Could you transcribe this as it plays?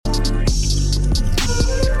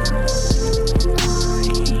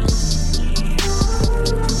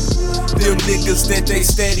niggas that they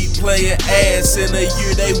steady playing ass. In a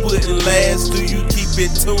year they wouldn't last. Do you keep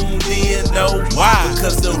it tuned in? No. Why?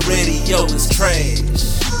 Because the radio is trash,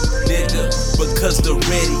 nigga. Because the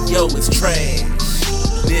radio is trash,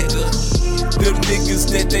 nigga. Them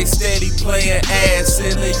niggas that they steady playing ass.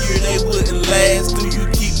 In a year they wouldn't last. Do you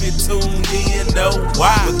keep it tuned in? No.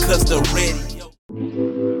 Why? Because the radio.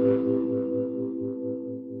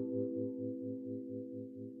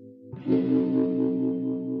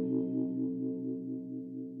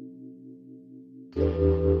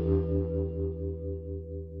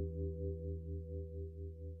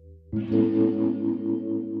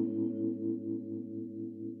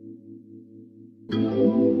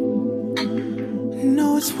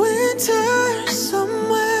 No, it's winter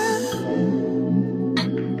somewhere,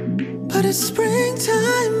 but it's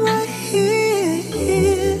springtime right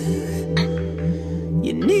here.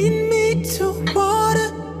 You need me to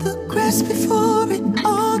water the grass before it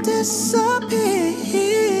all disappears.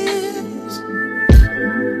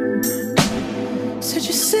 Said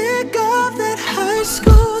you're sick of that high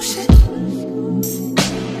school shit.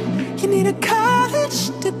 You need a college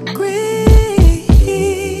degree.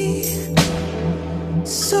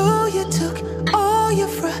 So you took all your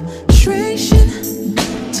frustration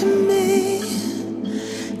to me.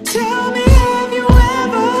 Tell me, have you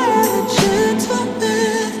ever had a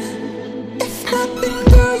gentleman? If nothing,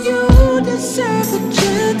 girl, you deserve a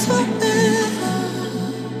gentleman.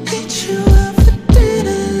 Eat you up for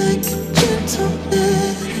dinner like a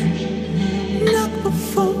gentleman. Knock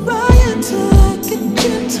before I enter like a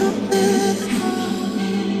gentleman.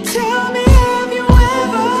 Tell me, have you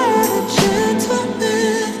ever had a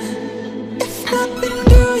gentleman? If nothing,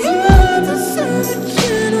 girl, you deserve a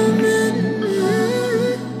gentleman.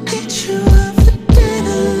 Eat you up for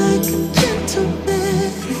dinner like a gentleman.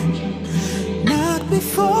 Knock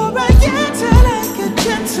before I enter like a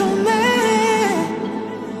gentleman.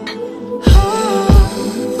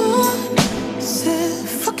 Oh, said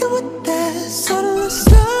fuck it with that sort of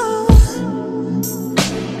slow.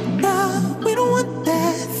 Nah, we don't want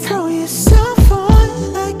that. Throw yourself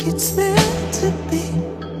on like it's meant to be.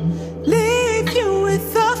 Leave you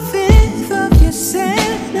with a fifth of your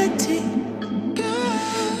sanity.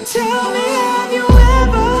 Tell me, have you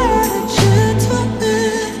ever had a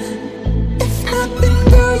gentleman? If nothing,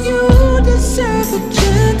 girl, you deserve a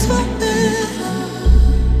gentleman.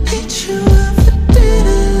 Eat you up for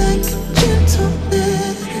dinner like a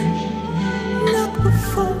gentleman. Knock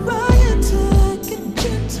before I enter like a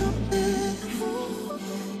gentleman.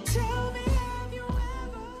 Tell me, have you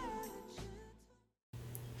ever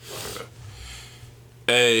had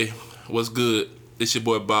a... Hey, what's good? It's your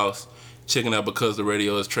boy Boss. Checking out Because the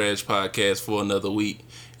Radio is Trash podcast for another week.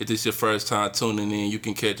 If this is your first time tuning in, you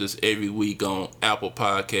can catch us every week on Apple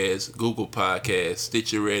Podcasts, Google Podcasts,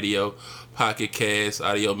 Stitcher Radio, Pocket Cast,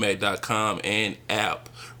 AudioMac.com, and app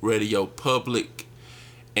Radio Public,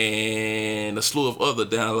 and a slew of other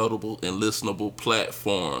downloadable and listenable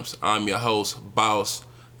platforms. I'm your host, Boss,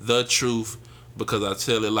 The Truth, because I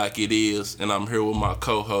tell it like it is, and I'm here with my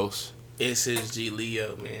co-host. SSG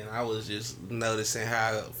Leo, man. I was just noticing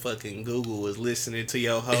how fucking Google was listening to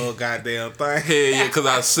your whole goddamn thing. Hell yeah, because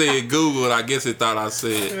I said Google, and I guess it thought I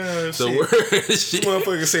said the word shit.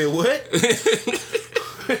 Motherfucker said what?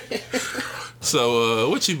 So,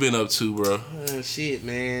 what you been up to, bro? Shit,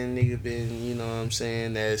 man. Nigga been, you know what I'm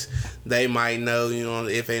saying, they might know, you know,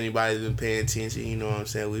 if anybody's been paying attention, you know what I'm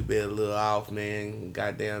saying, we been a little off, man.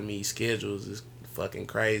 Goddamn, these schedules is fucking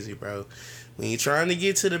crazy, bro. When you're trying to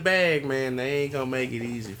get to the bag, man, they ain't gonna make it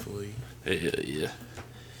easy for you. Hell yeah.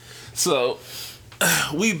 So,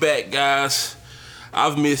 we back, guys.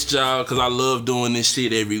 I've missed y'all because I love doing this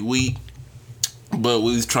shit every week. But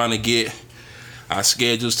we was trying to get our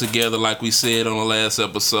schedules together like we said on the last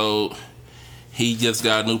episode. He just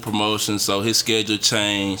got a new promotion, so his schedule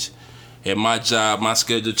changed. At my job, my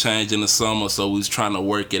schedule changed in the summer, so we was trying to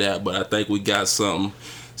work it out. But I think we got something,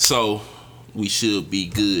 so we should be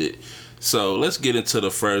good. So let's get into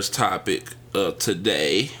the first topic of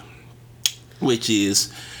today, which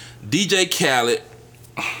is DJ Khaled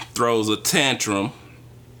throws a tantrum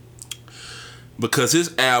because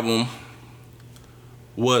his album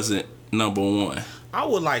wasn't number one. I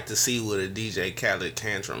would like to see what a DJ Khaled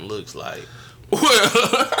tantrum looks like. Well,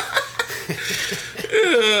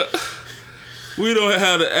 yeah, we don't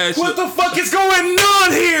have to ask. What the fuck is going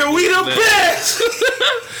on here? We the best.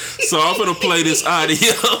 So I'm gonna play this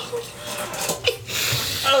audio.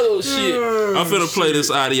 Oh shit! I'm finna play this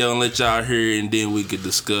audio and let y'all hear it, and then we could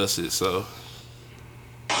discuss it. So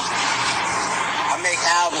I make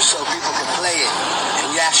albums so people can play it,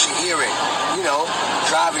 and actually hear it. You know,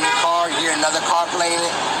 driving your car, you hear another car playing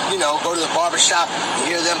it. You know, go to the barbershop,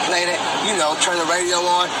 you hear them playing it. You know, turn the radio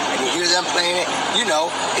on and you hear them playing it. You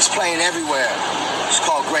know, it's playing everywhere. It's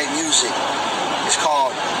called great music. It's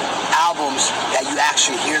called albums that you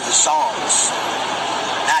actually hear the songs.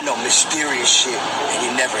 Not no mysterious shit and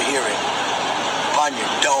you never hear it. On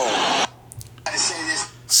your dome. I say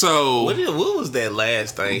this. So What was that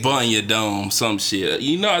last thing? Bun your dome, some shit.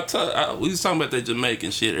 You know, we was talking about that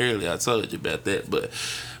Jamaican shit earlier. I told you about that, but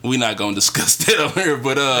we not gonna discuss that on here.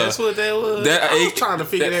 But That's what that was. I was trying to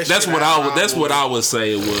figure that that's shit what out. That's what I would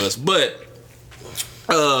say it was. But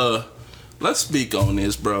let's speak on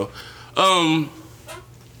this, bro.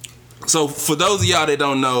 So for those of y'all that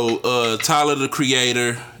don't know, Tyler the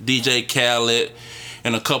Creator, DJ Khaled,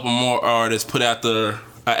 and a couple more artists put out an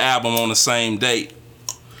album on the same date.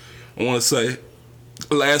 I want to say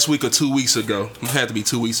last week or 2 weeks ago. It had to be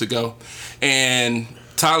 2 weeks ago. And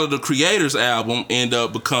Tyler the Creator's album ended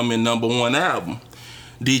up becoming #1 album.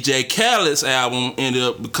 DJ Khaled's album ended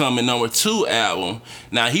up becoming #2 album.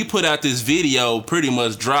 Now he put out this video pretty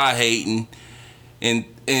much dry hating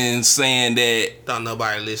and saying that Don't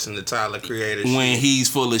nobody listen to Tyler Creator when shit. he's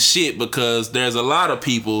full of shit, because there's a lot of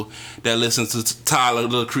people that listen to Tyler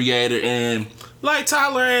the Creator, and Like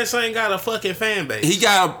Tyler ass ain't got a fucking fan base. he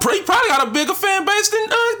probably got a bigger fan base than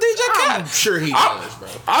DJ Khaled. I'm sure he does, bro.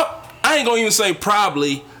 I ain't gonna even say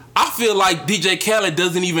probably. I feel like DJ Khaled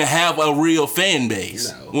doesn't even have a real fan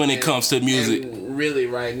base when it comes to music. And really,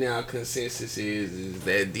 right now, consensus is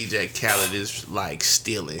that DJ Khaled is like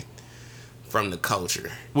stealing from the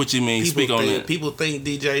culture. What you mean? Speak on that. People think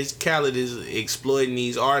DJ Khaled is exploiting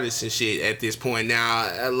these artists and shit at this point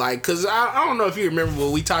now. Like, cause I don't know if you remember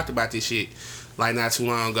when we talked about this shit like not too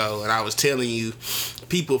long ago, and I was telling you,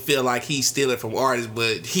 people feel like he's stealing from artists,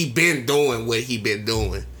 but he been doing what he been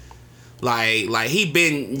doing. Like he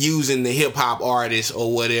been using the hip hop artists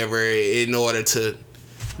or whatever in order to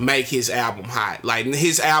make his album hot. Like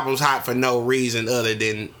his album's hot for no reason other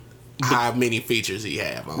than how many features he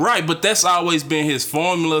have on. Right, but that's always been his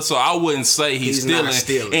formula, so I wouldn't say he's not stealing.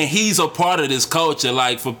 stealing. And he's a part of this culture.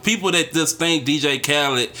 Like, for people that just think DJ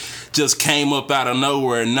Khaled just came up out of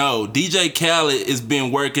nowhere, no. DJ Khaled has been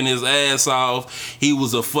working his ass off. He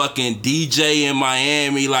was a fucking DJ in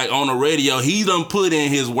Miami, like on the radio. He done put in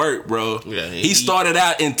his work, bro. Yeah, he started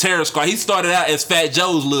out in Terror Squad. He started out as Fat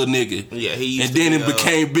Joe's little nigga. Yeah, he used and to then be, it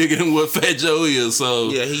became bigger than what Fat Joe is. So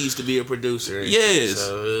yeah, he used to be a producer. Yes.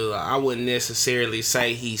 So I wouldn't necessarily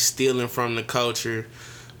say he's stealing from the culture,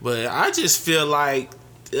 but I just feel like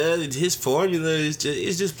his formula is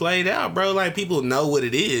just played out, bro. Like, people know what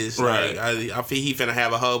it is. Right. Like, I feel he finna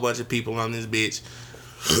have a whole bunch of people on this bitch.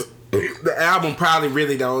 The album probably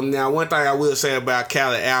really don't. Now, one thing I will say about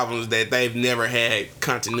Khaled albums that they've never had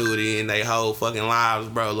continuity in their whole fucking lives,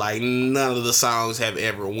 bro. Like, none of the songs have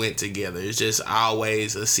ever went together. It's just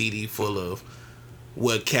always a CD full of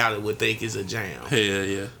what Khaled would think is a jam. hell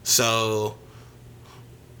yeah. So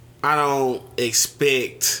I don't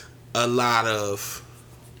expect a lot of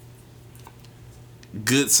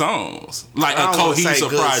Good songs, like I a don't wanna say cohesive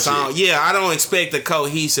good project. song. Yeah, I don't expect a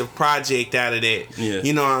cohesive project out of that. Yeah.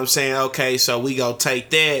 You know what I'm saying? Okay, so we gonna take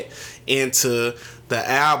that into the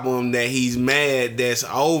album that he's mad that's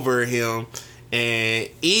over him. And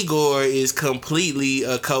Igor is completely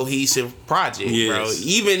a cohesive project, bro. Yes.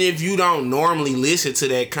 Even if you don't normally listen to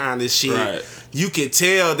that kind of shit, Right. you can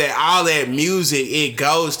tell that all that music, it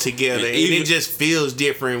goes together. And And even- it just feels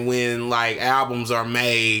different when, like, albums are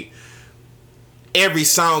made. Every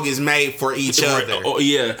song is made for each other. Oh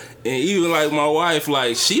yeah, and even like my wife,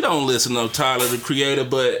 like, she don't listen to Tyler the Creator,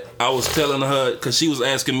 but I was telling her, because she was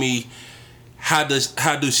asking me how does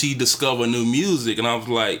she discover new music, and I was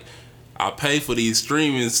like, I pay for these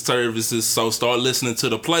streaming services, so start listening to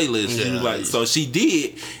the playlist. She was like, so she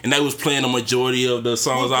did, and they was playing the majority of the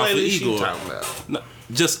songs off of playlist you Igor. talking about? No,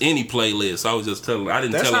 just any playlist. I was just telling her. I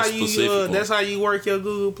didn't tell her specific. That's how you work your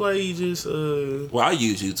Google Play. You just Well, I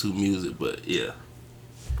use YouTube Music, but yeah.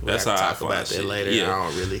 That's how I talk find about that shit. later. Yeah. I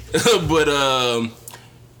don't really. But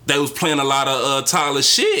they was playing a lot of Tyler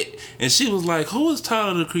shit, and she was like, "Who is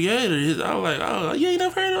Tyler the Creator?" I was like, "Oh, you ain't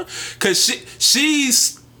never heard of?" Cause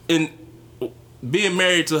she's in being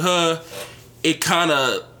married to her. It kind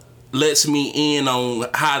of lets me in on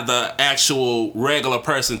how the actual regular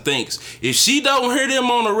person thinks. If she don't hear them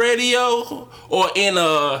on the radio or in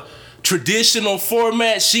a traditional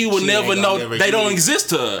format, she will never know they don't exist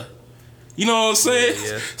to her. You know what I'm saying?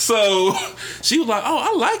 Yeah. So she was like, "Oh,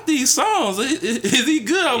 I like these songs. Is he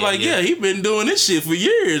good?" I'm like, "Yeah, he been doing this shit for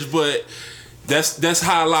years." But That's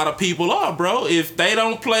how a lot of people are, bro. If they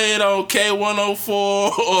don't play it on K104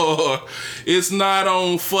 or it's not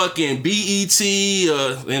on fucking BET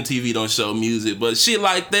or MTV don't show music, but shit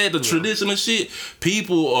like that, the traditional shit,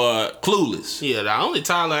 people are clueless. Yeah, the only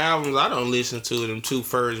Tyler albums I don't listen to them two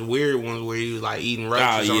first weird ones where he was like eating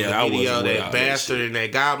roaches on the video, that Bastard and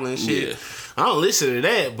that Goblin shit. Yeah. I don't listen to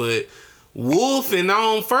that, but Wolf and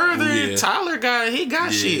On Further, Tyler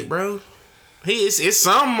got shit, bro. It's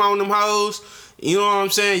something on them hoes. You know what I'm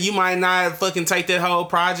saying? You might not fucking take that whole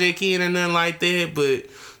project in or nothing like that, but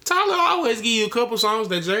Tyler always give you a couple songs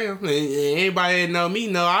that jam. And anybody that know me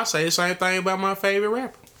know I say the same thing about my favorite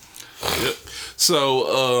rapper. Yep.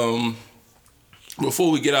 So, before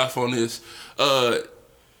we get off on this,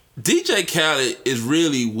 DJ Khaled is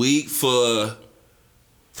really weak for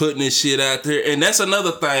putting this shit out there. And that's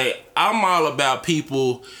another thing. I'm all about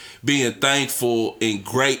people being thankful and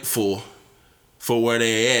grateful for where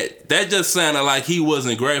they at. That just sounded like he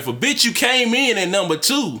wasn't grateful. Bitch, you came in at number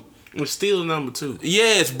 2. We're still number 2.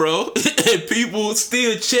 Yes, bro. And people are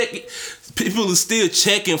still checking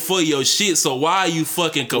for your shit. So why are you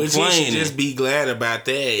fucking complaining? But you should just be glad about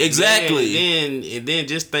that. Exactly. And then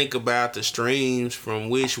just think about the streams from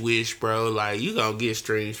Wish Wish, bro. Like, you gonna get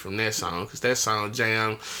streams from that song, because that song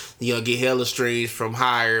jam. You gonna get hella streams from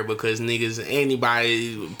Higher, because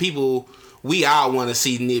people, we all want to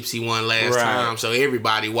see Nipsey one last time, so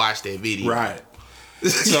everybody watched that video. Right.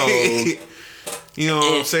 So, you know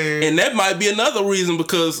what I'm saying? And that might be another reason,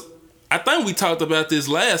 because I think we talked about this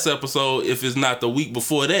last episode, if it's not the week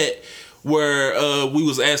before that, where we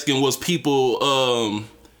was asking, was people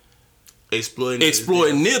exploiting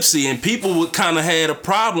Nipsey, and people would kind of had a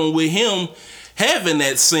problem with him having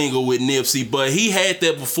that single with Nipsey, but he had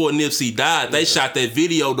that before Nipsey died. They shot that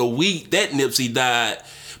video the week that Nipsey died,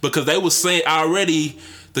 because they was saying already,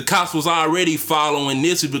 the cops was already following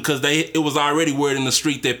Nipsey, because it was already word in the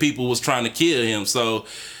street that people was trying to kill him. So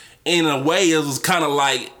in a way, it was kind of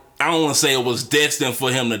like, I don't want to say it was destined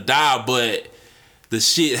for him to die, but the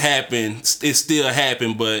shit happened. It still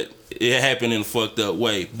happened, but it happened in a fucked up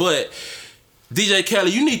way. But DJ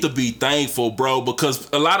Khaled, you need to be thankful, bro, because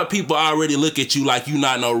a lot of people already look at you like you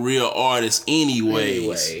not no real artist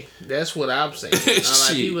anyways. Anyway, that's what I'm saying.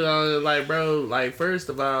 Like, people don't, like, bro, like, first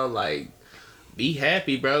of all, like, be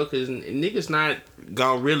happy, bro, because niggas not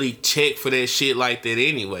gonna really check for that shit like that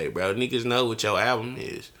anyway, bro. Niggas know what your album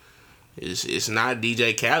is. It's not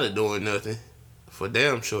DJ Khaled doing nothing, for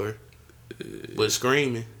damn sure, but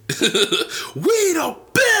screaming. We the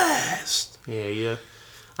best! Yeah.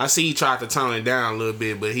 I see he tried to tone it down a little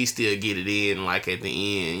bit, but he still get it in, like, at the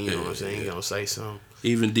end. You know what I'm saying? He gonna say something.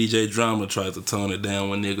 Even DJ Drama tried to tone it down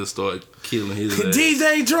when niggas start killing his ass.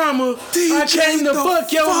 DJ Drama, I came to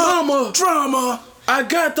fuck your mama. Drama, I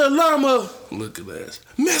got the llama. look at that.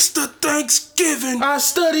 Mr. Thanksgiving. I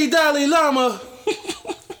study Dalai Lama.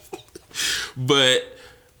 But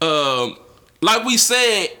like we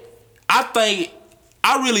said,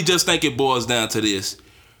 I really just think it boils down to this.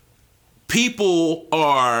 People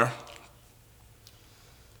are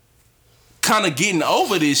kind of getting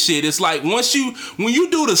over this shit. It's like when you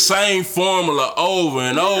do the same formula over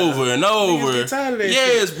and over and over. Get tired of that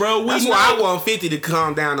yes, shit. bro. That's why I want 50 to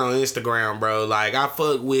calm down on Instagram, bro. Like, I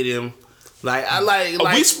fuck with him. Like, I like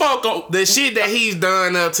we spoke on the shit that he's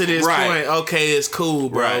done up to this Right. point. Okay, it's cool,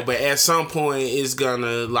 bro. Right. But at some point, it's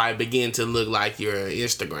gonna, like, begin to look like you're an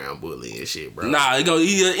Instagram bully and shit, bro. Nah,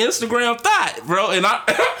 he an Instagram thought, bro. And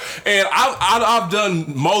I've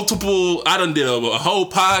done multiple. I done did a whole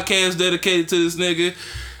podcast dedicated to this nigga.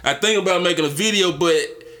 I think about making a video, but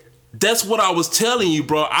that's what I was telling you,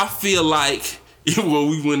 bro. I feel like, well,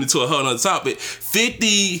 we went into a whole other topic.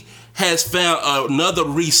 50 has found another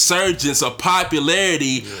resurgence of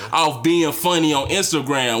popularity off being funny on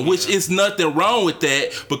Instagram, which is nothing wrong with that,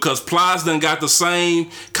 because Plies done got the same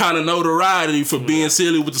kind of notoriety for being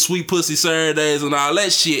silly with the Sweet Pussy Saturdays and all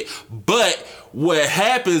that shit. But what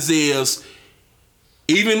happens is,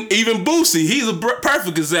 even Boosie, he's a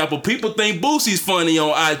perfect example. People think Boosie's funny on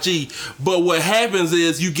IG, but what happens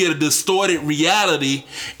is you get a distorted reality,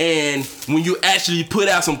 and when you actually put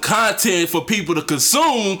out some content for people to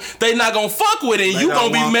consume, they not gonna fuck with it, and you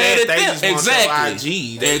gonna be mad at them.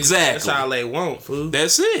 Exactly. Exactly. That's all they want, fool.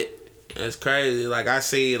 That's it. That's crazy. Like, I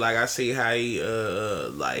see how he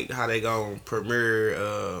like how they gonna premiere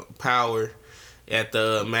Power at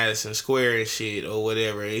the Madison Square and shit or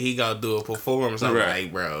whatever, and he gonna do a performance. I'm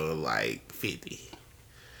like, bro, like 50.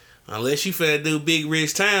 Unless you finna do Big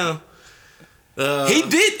Rich Town. He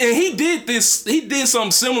did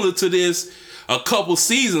something similar to this a couple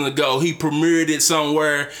seasons ago. He premiered it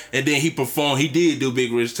somewhere and then he performed. He did do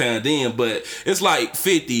Big Rich Town then, but it's like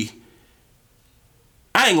 50.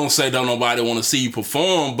 I ain't gonna say don't nobody want to see you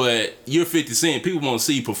perform, but you're 50 Cent. People want to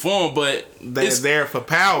see you perform, but They're it's there for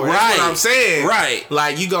power. Right. That's what I'm saying. Right.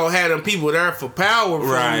 Like, you gonna have them people there for power from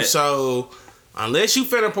Right. you. So, unless you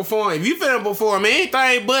finna perform, if you finna perform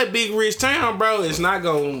anything but Big Rich Town, bro, it's not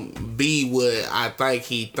gonna be what I think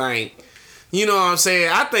he think. You know what I'm saying?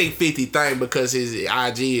 I think 50 think because his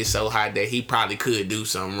IG is so hot that he probably could do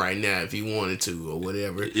something right now if he wanted to or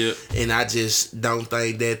whatever. Yep. And I just don't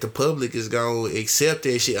think that the public is gonna accept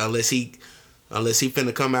that shit unless he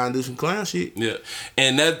finna come out and do some clown shit. Yeah,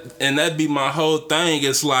 and that be my whole thing.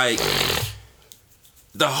 It's like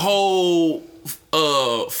the whole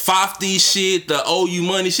Fofty shit, the owe you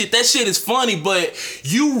money shit. That shit is funny, but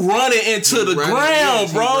you run it into the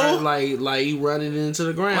ground, bro. Like he running into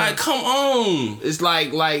the ground. Like, come on. It's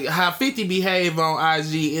like how 50 behave on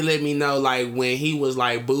IG. It let me know like when he was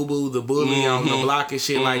like Boo Boo the bully on the block and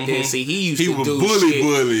shit like that. See, he used to would do bully.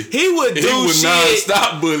 shit. He would do He would shit.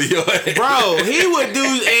 non-stop bully your ass. Bro, he would do,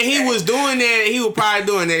 and he was doing that. He was probably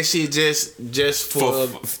doing that shit just for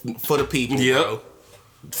the people, Yep. bro.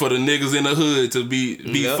 For the niggas in the hood to be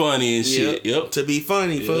Yep. funny and shit. Yep. To be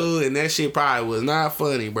funny, fool. And that shit probably was not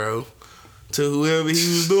funny, bro. To whoever he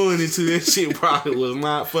was doing it to, that shit probably was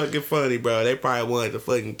not fucking funny, bro. They probably wanted to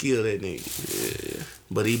fucking kill that nigga. Yeah.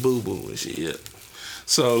 But he boo-boo and shit. Yeah.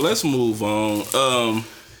 So let's move on.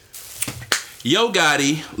 Yo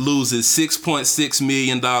Gotti loses $6.6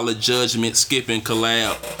 million judgment skipping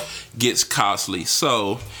collab gets costly.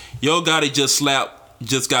 So Yo Gotti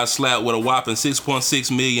just got slapped with a whopping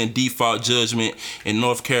 $6.6 million default judgment in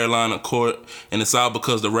North Carolina court, and it's all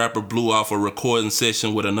because the rapper blew off a recording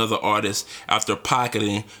session with another artist after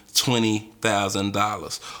pocketing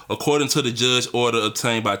 $20,000. According to the judge order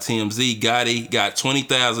obtained by TMZ, Gotti got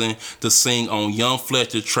 $20,000 to sing on Young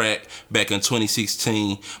Fletcher track back in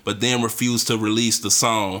 2016, but then refused to release the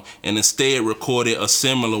song and instead recorded a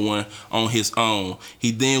similar one on his own.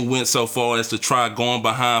 He then went so far as to try going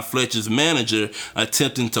behind Fletcher's manager,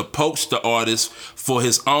 attempting to poach the artist for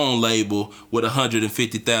his own label with a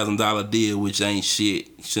 $150,000 deal, which ain't shit.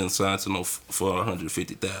 He shouldn't sign to no for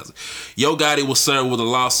 $150,000. Yo Gotti was served with a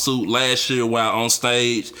lawsuit last year while on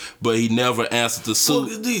stage, but he never answered the suit.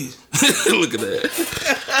 What is this? Look at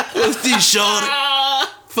that. What's this, shorty?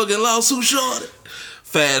 Fucking lawsuit, shorty.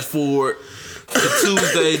 Fast forward to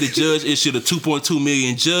Tuesday, the judge issued a $2.2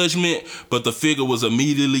 million judgment, but the figure was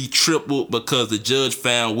immediately tripled because the judge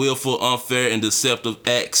found willful, unfair, and deceptive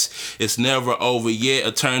acts. It's never over yet.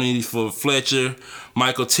 Attorney for Fletcher,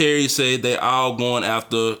 Michael Terry, said they all going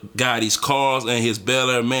after Gotti's cars and his Bel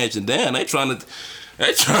Air mansion. Damn, they trying to.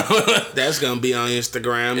 That's gonna be on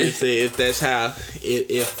Instagram if that's how.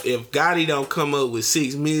 If Gotti don't come up with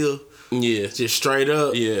 $6 million, Yeah. just straight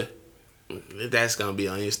up, Yeah. that's gonna be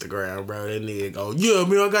on Instagram, bro. That nigga go, yeah,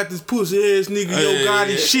 man, I got this pussy ass nigga, Yo Yeah, Gotti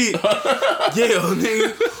yeah. shit. Yeah,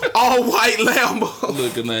 nigga, all white Lambo.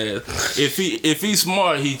 Looking ass. If he's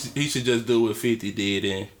smart, he should just do what 50 did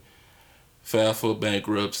and file for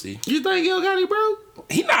bankruptcy. You think Yo Gotti broke?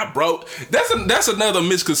 He not broke. That's another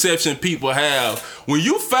misconception people have. When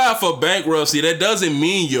you file for bankruptcy, that doesn't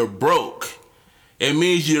mean you're broke. It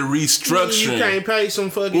means you're restructuring. You can't pay some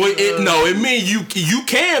fucking. Well, it means you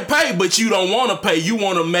can pay, but you don't want to pay. You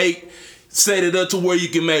want to set it up to where you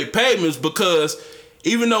can make payments, because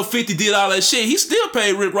even though 50 did all that shit, he still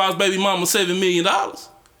paid Rick Ross' baby mama $7 million.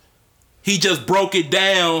 He just broke it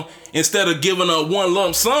down. Instead of giving her one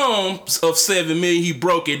lump sum of $7 million, he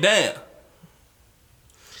broke it down.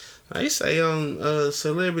 They say on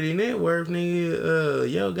Celebrity Net Worth, nigga,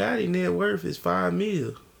 Yo Gotti net worth is $5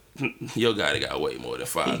 million. Yo Gotti got way more than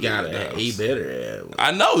 $5 million. He better have.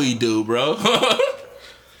 I know he do, bro.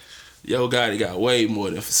 Yo Gotti got way more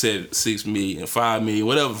than $6 million, $5 million,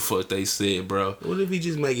 whatever the fuck they said, bro. What if he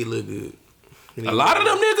just make it look good? A lot of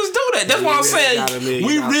them niggas do that. That's what I'm saying.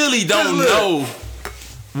 We really don't know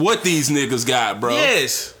what these niggas got, bro.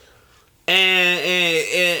 Yes.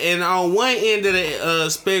 And on one end of the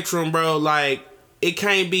spectrum, bro, like, it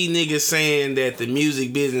can't be niggas saying that the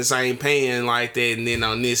music business ain't paying like that, and then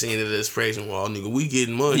on this end of the spectrum, well, nigga, we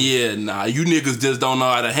getting money. Yeah, nah, you niggas just don't know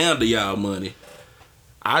how to handle y'all money.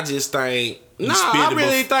 I just think, I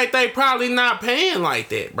really think they probably not paying like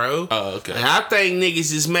that, bro. Oh, okay. And I think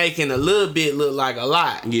niggas is making a little bit look like a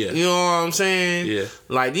lot. Yeah. You know what I'm saying? Yeah.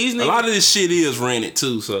 Like, these niggas. A lot of this shit is rented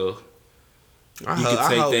too, so I you hope can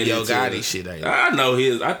take that Yo into Gotti it. shit ain't. I know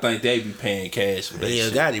his. I think they be paying cash for that Yo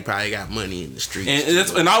shit. Gotti probably got money in the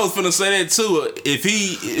streets. And I was finna say that too. If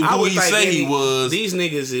who he say he was, these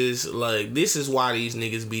niggas is like, this is why these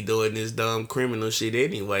niggas be doing this dumb criminal shit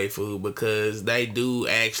anyway, fool, because they do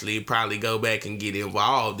actually probably go back and get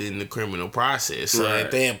involved in the criminal process. So Right.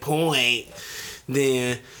 at that point,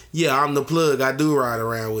 then yeah, I'm the plug. I do ride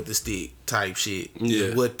around with the stick type shit.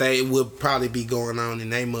 Yeah. What they would probably be going on in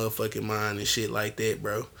their motherfucking mind and shit like that,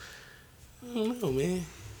 bro. I don't know, man.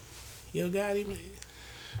 Yo Gotti, man.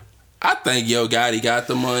 I think Yo Gotti got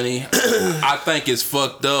the money. I think it's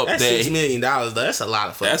fucked up That's that $6 million though. That's a lot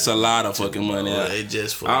of fucking. that's a lot of fucking money. It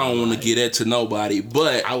just for I don't want to like, get that to nobody,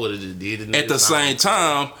 but I would have just did it. at the same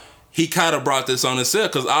time, he kind of brought this on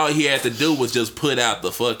himself because all he had to do was just put out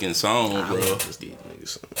the fucking song, I bro. just did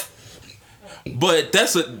niggas something. But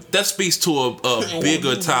that speaks to a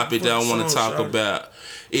bigger topic that I want to talk about.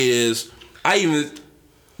 Is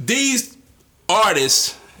these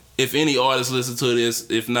artists, if any artists listen to this,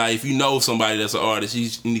 if not, if you know somebody that's an artist, you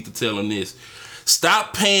need to tell them this.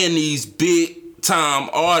 Stop paying these big time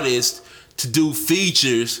artists to do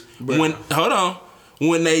features when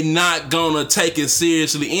they not gonna take it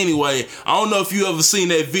seriously anyway. I don't know if you ever seen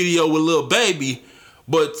that video with Lil Baby,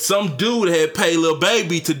 but some dude had paid Lil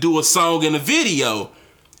Baby to do a song in a video.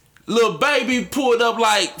 Lil Baby pulled up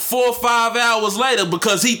like 4 or 5 hours later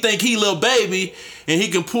because he think he Lil Baby and he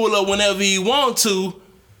can pull up whenever he want to.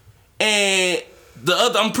 And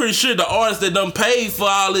I'm pretty sure the artists that done paid for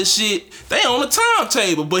all this shit, they on the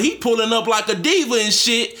timetable, but he pulling up like a diva and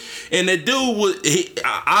shit. And the dude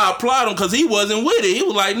I applaud him because he wasn't with it. He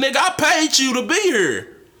was like, nigga, I paid you to be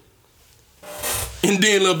here. And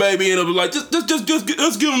then Lil Baby ended up like, just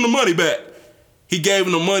let's give him the money back. He gave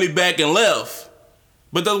him the money back and left.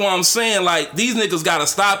 But that's what I'm saying. Like, these niggas gotta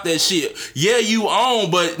stop that shit. Yeah, you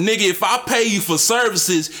own, but nigga, if I pay you for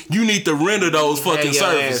services, you need to render those fucking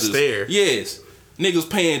services. Fair. Yes. Niggas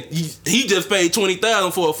paying, he just paid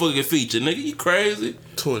 $20,000 for a fucking feature. Nigga, you crazy?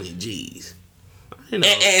 20 G's. And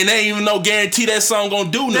ain't even no guarantee that song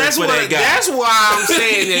gonna do nothing for that guy. That's why I'm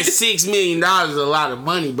saying that $6 million is a lot of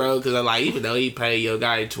money, bro. Because I'm like, even though he paid your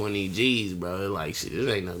guy 20 G's, bro, like shit, this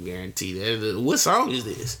ain't no guarantee. What song is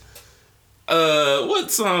this?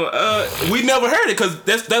 What song? We never heard it because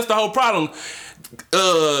that's the whole problem.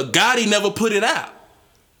 Gotti never put it out.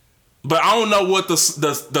 But I don't know what the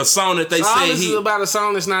song that they said this is about a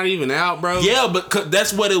song that's not even out, bro. Yeah, but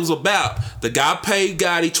that's what it was about. The guy paid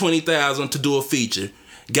Gotti $20,000 to do a feature.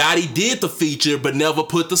 Gotti did the feature, but never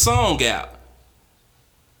put the song out.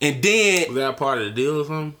 And then was that part of the deal or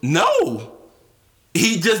something? No,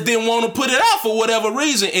 he just didn't want to put it out for whatever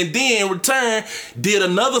reason. And then in return, did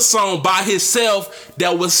another song by himself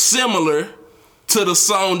that was similar to the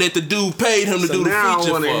song that the dude paid him to do the feature for. Now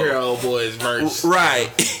I want to hear old boy's verse, right?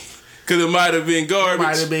 Because it might have been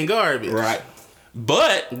garbage. Right.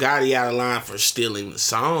 But Gotti out of line for stealing the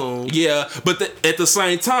song. Yeah, but at the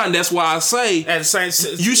same time, that's why I say at the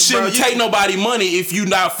same you shouldn't take nobody money if you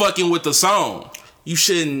not fucking with the song. You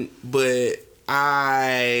shouldn't, but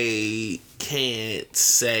I can't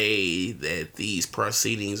say that these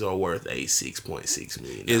proceedings are worth a $6.6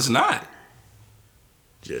 million. It's not.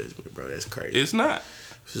 Judgment, bro. That's crazy. It's not.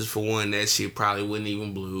 Just for one, that shit probably wouldn't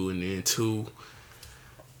even blew, and then two,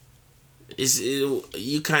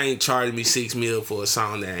 you can't charge me $6 million for a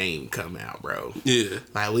song that ain't come out, bro. Yeah,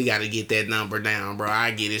 like we got to get that number down, bro.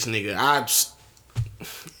 I get this nigga.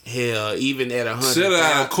 Hell, even at 100,000,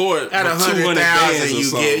 out of court at 100,000,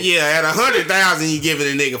 you give at 100,000, you giving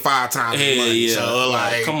a nigga 5 times the money. Yeah. So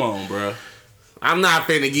like, come on, bro. I'm not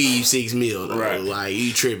finna give you $6 million, though. Right? Like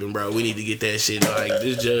you tripping, bro. We need to get that shit. Like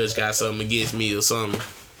this judge got something against me or something.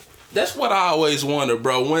 That's what I always wonder,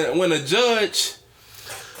 bro. When a judge,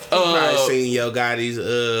 probably seen Yo Gotti's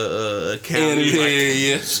account.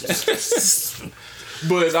 Yeah.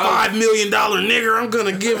 But $5 million nigga, I'm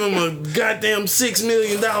gonna give him a goddamn $6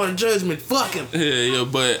 million judgment. Fuck him. Yeah.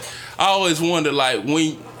 But I always wonder, like,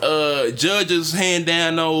 when judges hand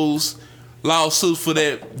down those lawsuits for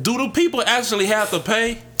that, do the people actually have to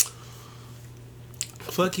pay?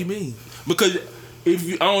 Fuck you mean? Because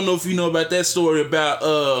I don't know if you know about that story about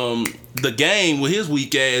The Game with his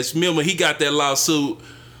weak ass. Remember, he got that lawsuit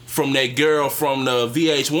from that girl from the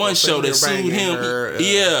VH1 show that sued him.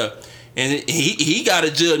 Yeah. And he got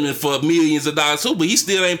a judgment for millions of dollars too, but he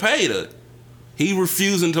still ain't paid her. He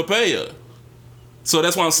refusing to pay her. So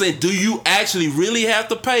that's why I'm saying, do you actually really have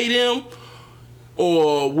to pay them?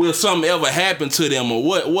 Or will something ever happen to them? Or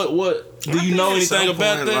what? Do you know anything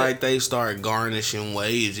about that? Like they start garnishing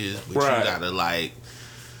wages, but right. You gotta like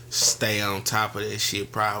stay on top of that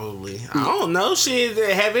shit probably. I don't know shit.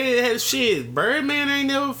 Shit. Birdman ain't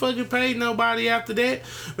never fucking paid nobody after that.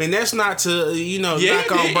 I mean, that's not to,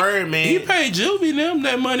 knock on Birdman. He paid Juvie them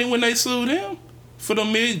that money when they sued him. For the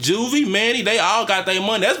Juvie, Manny, they all got their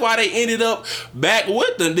money. That's why they ended up back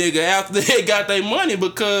with the nigga after they got their money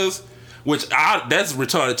because, that's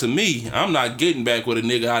retarded to me. I'm not getting back with a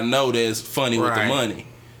nigga I know that's funny with the money.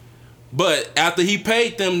 But after he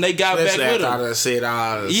paid them, they got Especially back with after I him. done said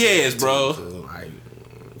all this Yes, shit, bro. too,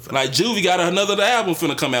 Like Juvie got another album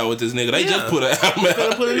finna come out with this nigga. They Yeah. just put an album out.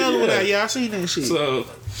 Gonna put another one out. Yeah, I seen that shit. So,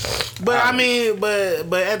 But I mean,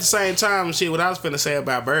 but at the same time, shit. What I was finna say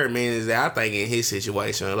about Birdman is that I think in his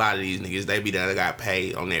situation, a lot of these niggas they be done got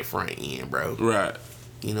paid on that front end, bro. right,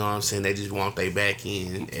 You know what I'm saying? They just want their back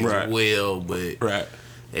end as Right. well. But right.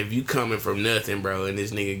 if you coming from nothing, bro, and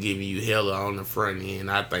this nigga giving you hella on the front end,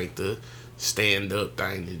 I think the stand up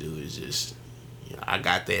thing to do is just, you know, I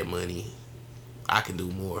got that money, I can do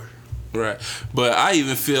more. Right. But I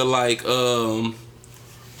even feel like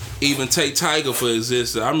even take Tiger for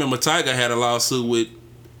existence. I remember Tiger had a lawsuit with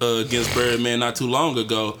against Birdman not too long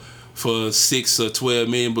ago for 6 or 12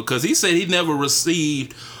 million because he said he never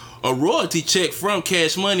received a royalty check from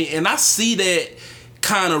Cash Money, and I see that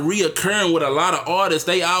kind of reoccurring with a lot of artists.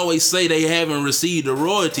 They always say they haven't received a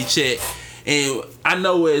royalty check. And I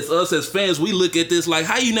know as us as fans, we look at this like,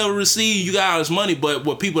 how you never receive you got all this money? But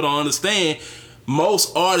what people don't understand,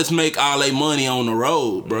 most artists make all their money on the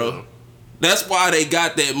road, bro. Yeah. That's why they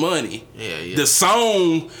got that money. Yeah. The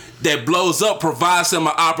song that blows up provides them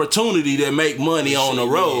an opportunity to make money on the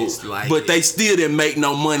road. Yes, like but it. they still didn't make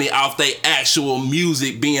no money off their actual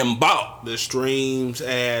music being bought. The streams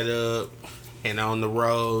add up, and on the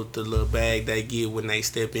road, the little bag they get when they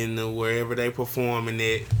step into wherever they performing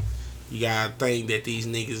at. You gotta think that these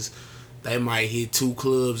niggas, they might hit 2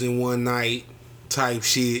 clubs in one night, type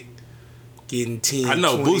shit. Getting 10, I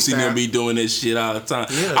know 20 Boosie didn't be doing this shit all the time.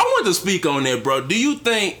 Yeah. I want to speak on that, bro. Do you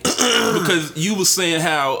think, because you was saying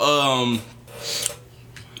how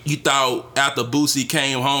you thought after Boosie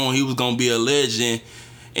came home he was gonna be a legend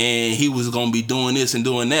and he was gonna be doing this and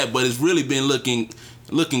doing that, but it's really been looking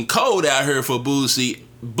cold out here for Boosie.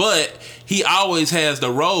 But he always has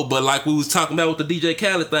the role. But like we was talking about with the DJ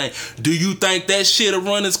Khaled thing, do you think that shit'll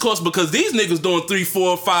run its course? Because these niggas doing 3,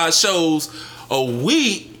 4, 5 shows a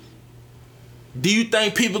week. Do you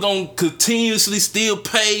think people gonna continuously still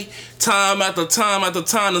pay time after time after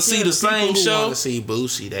time to see the same show? Want to see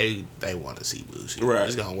Boosie, they want to see Boosie. Right.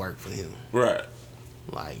 It's gonna work for him. Right.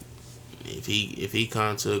 Like if he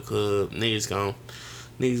come to a club, niggas gonna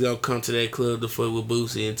come to that club to fuck with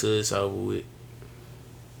Boosie until it's over with.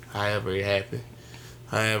 However it happen,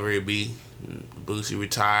 however it be, Boosie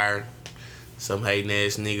retired. Some hating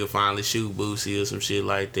ass nigga finally shoot Boosie or some shit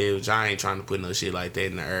like that. Which I ain't trying to put no shit like that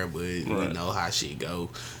in the air, but we know how shit go.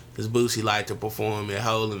 Cause Boosie like to perform at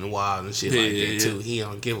Hole in the Wall and shit like that too. He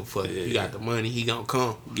don't give a fuck. If you got the money, he gonna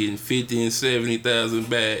come. Getting 50 and 70,000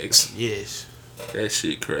 bags. Yes. That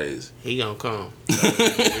shit crazy. He gonna come.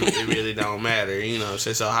 It really don't matter, you know.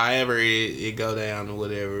 So however it go down or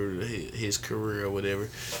whatever, his career or whatever,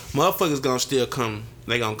 motherfuckers gonna still come.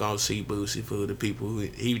 They gonna go see Boosie for the people who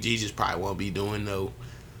he just probably won't be doing no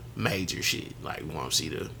major shit. Like we won't see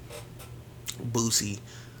the Boosie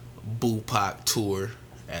Boo-Pac tour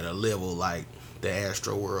at a level like the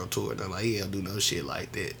Astro World tour. They're like, he don't do no shit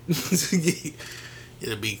like that.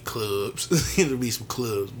 It'll be clubs. It'll be some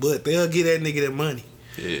clubs. But they'll get that nigga that money.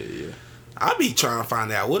 Yeah. I be trying to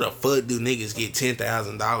find out what the fuck do niggas get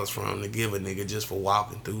 $10,000 from to give a nigga just for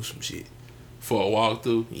walking through some shit. For a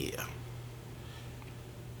walkthrough. Yeah.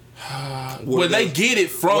 Well, they get it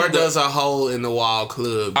from Where does a hole in the wall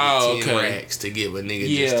club get 10 okay. racks to give a nigga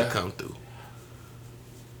just to come through?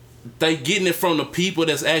 They getting it from the people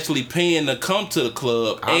that's actually paying to come to the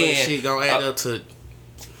club. All that shit gonna add up to.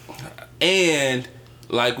 And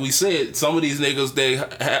like we said, some of these niggas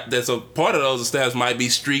that's a part of those establishments might be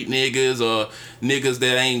street niggas or niggas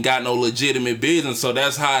that ain't got no legitimate business. So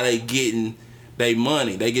that's how they getting their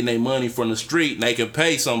money. They getting their money from the street, and they can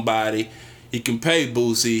pay somebody. He can pay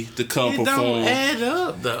Boosie to come It perform. don't add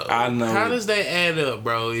up though. I know. How does that add up,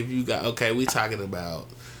 bro? If you got we talking about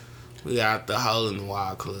we got the Hole in the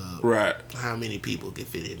Wall club. Right. How many people can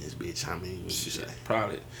fit in this bitch? How many would you say?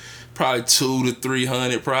 Probably 200 to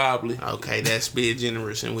 300 probably. Okay, that's big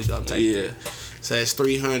generous, and we gonna take that. So that's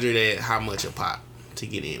 300 at how much a pop to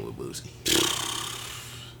get in with Boosie?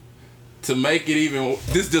 To make it even,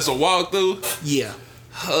 this just a walkthrough. Yeah.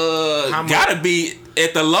 Gotta be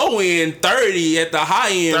at the low end 30, at the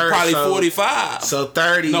high end 30, probably so- 45. So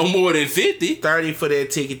 30. No more than 50. 30 for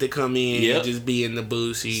that ticket to come in Yep. and just be in the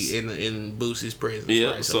Boosie in Boosie's presence.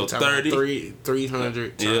 Yep, Right? so we're talking about 30.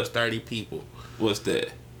 300 times Yep. 30 people. What's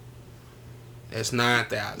that? That's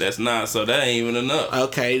 9,000. That's not, so that ain't even enough.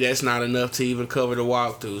 Okay, that's not enough to even cover the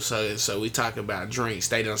walkthrough. So we talking about drinks.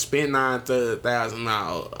 They done spent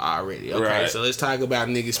 $9,000 already. Okay, Right. so let's talk about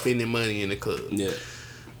niggas spending money in the club. Yeah.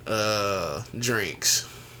 Drinks.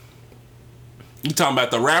 You talking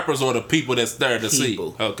about the rappers or the people that's there to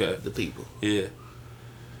People. see? Okay. The people. Yeah.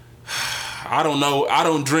 I don't know. I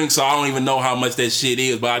don't drink, so I don't even know how much that shit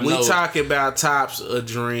is. But I know we talking about tops a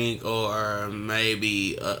drink or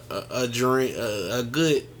maybe a drink a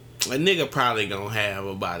good. A nigga probably gonna have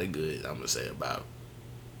about a good. I'm gonna say about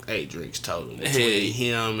 8 drinks total between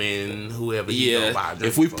him and whoever. Yeah, buy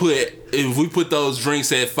if we put those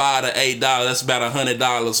drinks at $5 to $8, that's about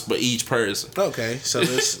 $100 for each person. Okay, so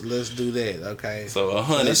let's do that. Okay, so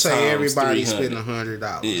 100. Let's say everybody spend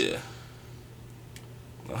 $100. Yeah,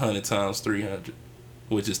 100 times 300,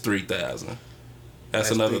 which is 3,000.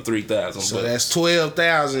 That's another 3,000. So that's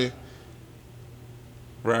 12,000.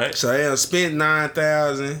 Right. So they done spent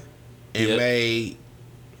 9,000 and made.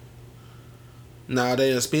 No,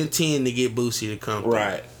 they done spent 10 to get Boosie to come.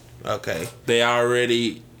 Right. Okay. They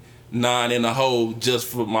already 9 in the hole just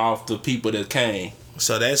from off the people that came.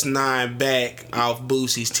 So that's 9 back off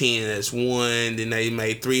Boosie's 10. That's 1. Then they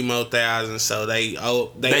made 3 more thousand. So they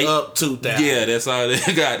up 2,000. Yeah, that's all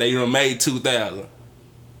they got. They done made 2,000.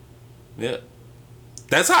 Yeah.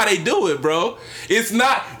 That's how they do it, bro. It's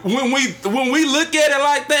not when we look at it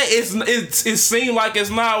like that. It seems like it's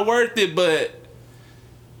not worth it, but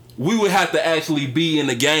we would have to actually be in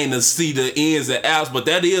the game to see the ins and outs. But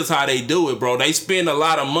that is how they do it, bro. They spend a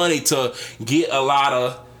lot of money to get a lot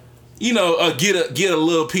of, get a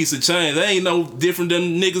little piece of change. They ain't no different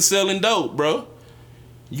than niggas selling dope, bro.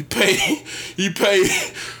 You pay. We take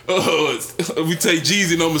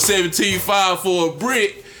Jeezy number 17.5 for a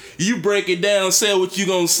brick. You break it down, sell what you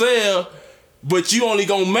gonna sell, but you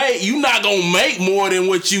not gonna make more than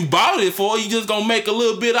what you bought it for. You just gonna make a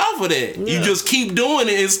little bit off of that. Yeah. You just keep doing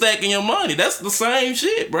it and stacking your money. That's the same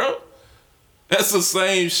shit, bro. That's the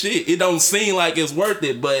same shit. It don't seem like it's worth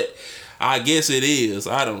it, but I guess it is.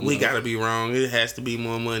 I don't know. We gotta be wrong. It has to be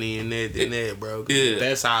more money in that than that, bro. Yeah.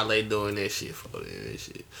 That's all they doing that shit for. That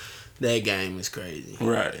shit. That game is crazy.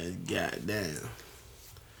 Right. Goddamn.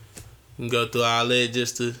 You can go through all that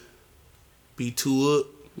just to be too up.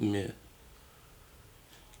 Yeah.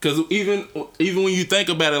 Cause even when you think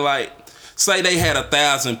about it, like, say they had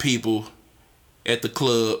 1,000 people at the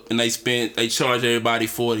club and they charge everybody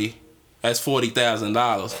 40. That's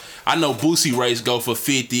 $40,000. I know Boosie rates go for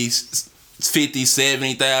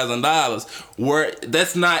 $70,000. Where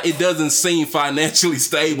that's not, it doesn't seem financially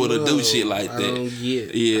stable to do shit like that. I don't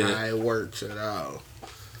get how it works at all.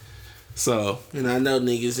 So, and I know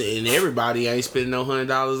niggas and everybody ain't spending no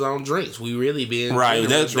 $100 on drinks. We really being right.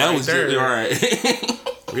 That was there. Right.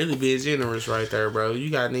 Really being generous right there, bro.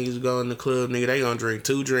 You got niggas go in the club, nigga. They gonna drink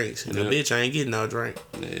 2 drinks, and the bitch ain't getting no drink.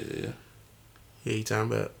 Yeah. Yeah, you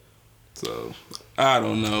talking about? So, I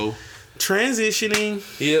don't know. Transitioning.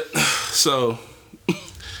 Yep. So,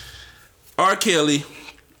 R. Kelly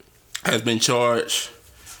has been charged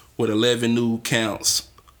with 11 new counts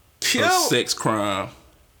of sex crime.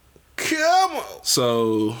 Come on.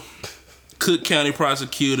 So, Cook County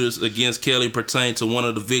prosecutors against Kelly pertain to one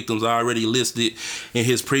of the victims already listed in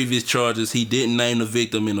his previous charges. He didn't name the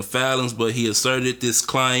victim in the filings, but he asserted this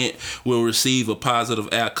client will receive a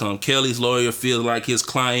positive outcome. Kelly's lawyer feels like his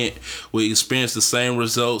client will experience the same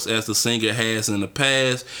results as the singer has in the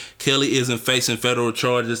past. Kelly isn't facing federal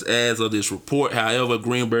charges as of this report. However,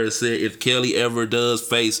 Greenberg said if Kelly ever does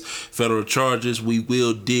face federal charges, we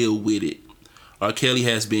will deal with it. R. Kelly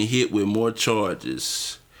has been hit with more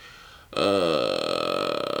charges.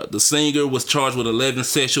 The singer was charged with 11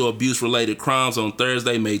 sexual abuse related crimes on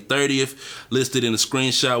Thursday, May 30th, listed in a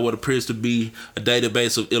screenshot what appears to be a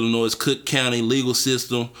database of Illinois' Cook County legal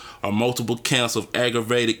system are multiple counts of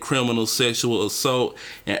aggravated criminal sexual assault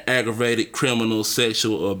and aggravated criminal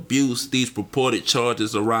sexual abuse. These purported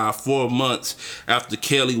charges arrived 4 months after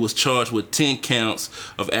Kelly was charged with 10 counts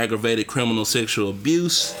of aggravated criminal sexual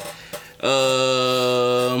abuse.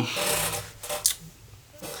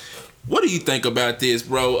 What do you think about this,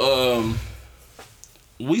 bro?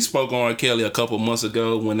 We spoke on R. Kelly a couple months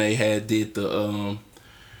ago when they did the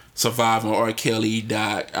Surviving R. Kelly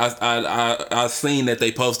doc. I seen that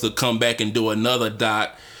they supposed to come back and do another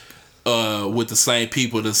doc with the same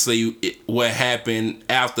people to see what happened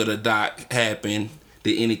after the doc happened.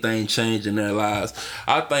 Did anything change in their lives?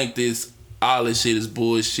 I think all this shit is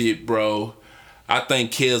bullshit, bro. I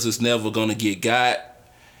think Kells is never gonna get got,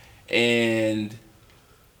 and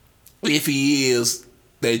if he is,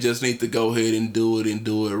 they just need to go ahead and do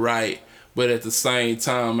it right. But at the same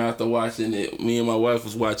time, after watching it, me and my wife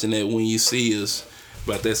was watching that When You See Us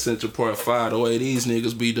about that Central Park 5, the way these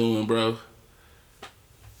niggas be doing, bro.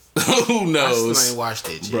 Who knows? I still ain't watched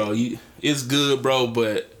it yet. Bro, it's good, bro,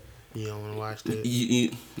 but you don't want to watch that.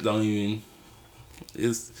 You don't even.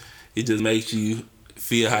 It just makes you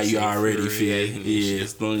feel how you already feel. Yeah,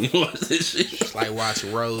 don't even watch this shit. It's like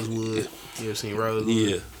watching Rosewood. You ever seen Rosewood?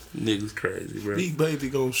 Yeah. Niggas crazy, bro. Big baby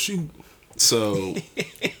gonna shoot. So,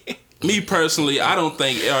 me personally, I don't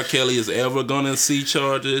think R. Kelly is ever gonna see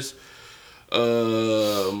charges.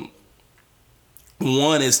 One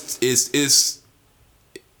is if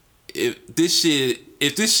this shit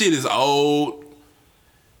is old,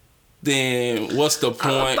 then what's the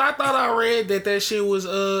point? I thought I read that shit was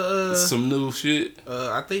Some new shit.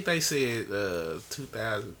 I think they said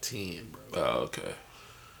 2010, bro. Oh, okay.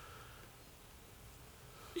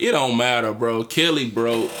 It don't matter, bro. Kelly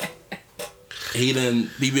broke. He been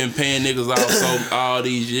paying niggas out all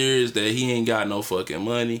these years that he ain't got no fucking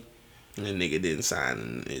money. That nigga didn't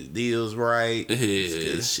sign his deals right.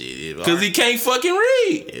 Yeah. Because he can't fucking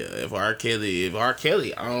read. Yeah, if R.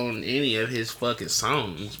 Kelly owned any of his fucking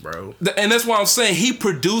songs, bro. And that's why I'm saying he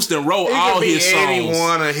produced and wrote all his songs. Any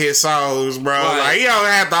one of his songs, bro. Right. Like, he don't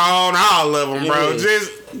have to own all of them, bro. Yeah.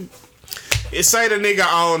 Just say the nigga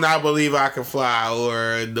owned I Believe I Can Fly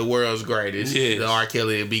or The World's Greatest. Yeah. The R.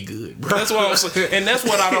 Kelly would be good, bro. That's what I'm saying. And that's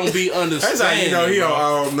what I don't be understanding. That's how you know he bro.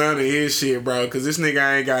 don't own none of his shit, bro. Because this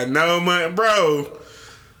nigga ain't got no money, bro.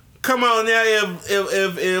 Come on now,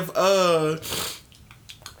 if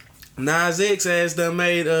Nas X has done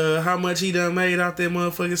made how much he done made out that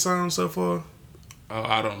motherfucking song so far? Oh,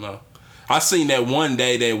 I don't know. I seen that one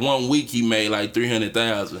week he made like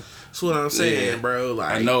 300,000. That's what I'm saying, Yeah. bro.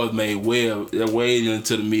 Like, I know it made way into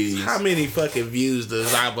the millions. how many fucking views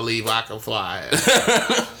does I Believe I Can Fly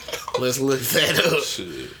have? Let's look that up.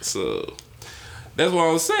 Shit. So that's what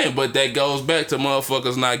I'm saying. But that goes back to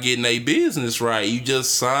motherfuckers not getting their business right. You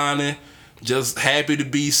just signing, just happy to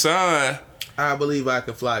be signed. I Believe I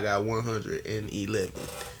Can Fly got 111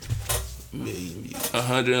 million views.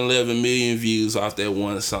 111 million views off that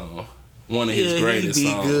one song. One of his greatest he'd be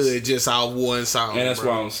songs. good just off one song. And that's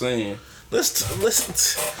bro. what I'm saying. Let's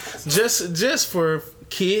just for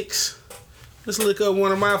kicks. Let's look up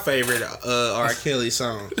one of my favorite R. Kelly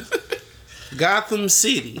songs. Gotham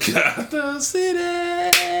City. Gotham City.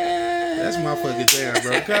 That's my fucking jam,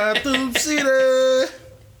 bro. Gotham City.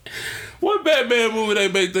 What Batman movie they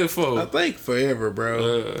make that I for? think forever,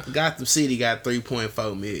 bro. Gotham City got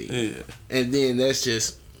 3.4 million. Yeah. And then that's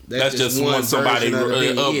just one somebody version of the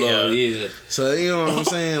video. upload. Yeah. So you know what I'm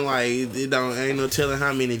saying? Like ain't no telling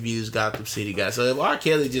how many views Gotham City got. So if R.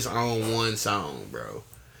 Kelly just owned one song, bro,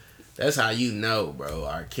 that's how you know, bro.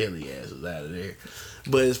 R. Kelly ass was out of there.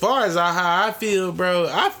 But as far as how I feel, bro,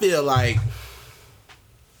 I feel like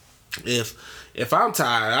if I'm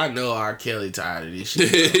tired, I know R. Kelly tired of this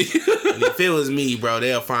shit. And if it was me, bro,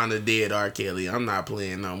 they'll find a dead R. Kelly. I'm not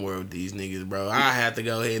playing no more with these niggas, bro. I have to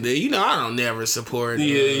go ahead and I don't never support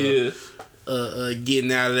getting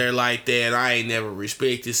out of there like that. I ain't never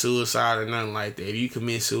respected suicide or nothing like that. If you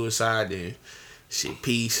commit suicide, then shit,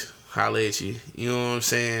 peace. Holla at you. You know what I'm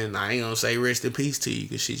saying? I ain't gonna say rest in peace to you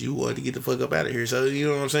because shit, you wanted to get the fuck up out of here. So you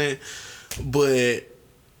know what I'm saying? But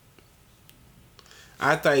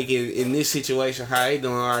I think in this situation, how they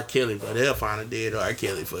doing R. Kelly, bro, they'll find a dead R.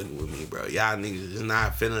 Kelly fucking with me, bro. Y'all niggas is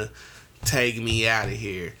not finna take me out of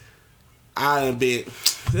here. I done been.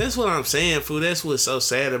 That's what I'm saying, fool. That's what's so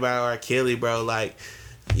sad about R. Kelly, bro. Like,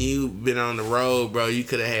 you been on the road, bro. You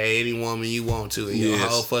could have had any woman you want to in your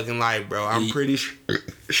whole fucking life, bro. I'm pretty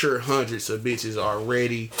sure hundreds of bitches are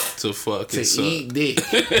ready to fucking eat dick.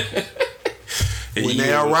 When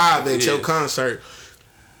they arrive at your concert,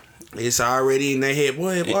 it's already in their head.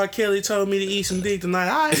 Boy, if R. Kelly told me to eat some dick tonight,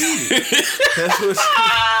 I'd eat it.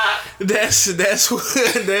 That's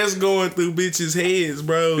what's going through bitches' heads,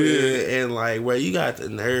 bro. Yeah. And like, bro, you got the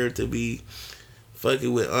nerve to be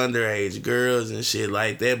fucking with underage girls and shit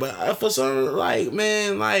like that. But for some, like,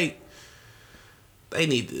 man, like, they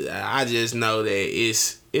need to. I just know that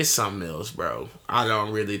it's something else, bro. I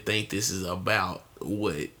don't really think this is about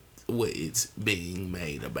what it's being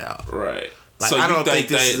made about. Right. Like, So I you don't think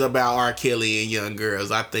this they- is about R. Kelly and young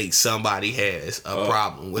girls. I think somebody has a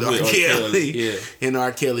problem with R. with R. Kelly, Kelly, yeah. and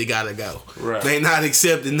R. Kelly gotta go. Right. They not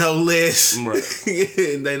accepting no less. Right.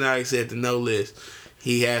 They not accepting no less.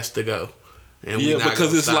 He has to go. And we Yeah, not because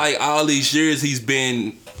gonna it's stop. like all these years he's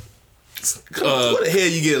been Where the hell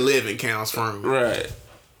you get a living counts from? right.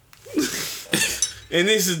 And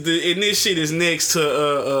this shit is next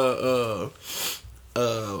to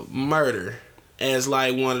murder as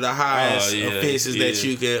like one of the highest offenses that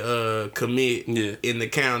you can commit in the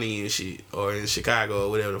county and shit, or in Chicago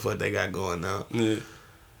or whatever the fuck they got going on. Yeah.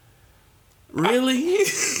 Really?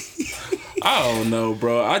 I don't know,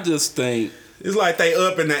 bro. I just think It's like they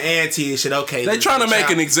up in the ante and shit. Okay, They trying to make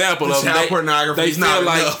an example of child it. pornography They is feel not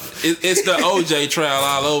like enough. it's the OJ trial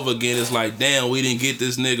all over again. It's like, damn, we didn't get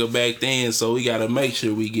this nigga back then, so we got to make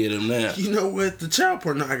sure we get him now. You know what? The child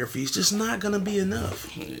pornography is just not gonna be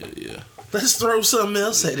enough. Yeah. Let's throw something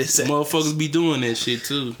else at this. Motherfuckers be doing that shit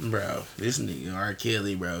too. Bro, this nigga R.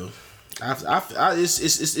 Kelly, bro.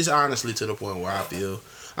 It's honestly to the point where I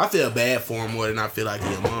feel bad for him more than I feel like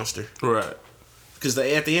he's a monster. Right. Because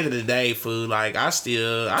at the end of the day, fool, like I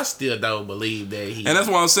still don't believe that he. And that's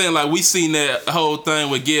why I'm saying, like, we seen that whole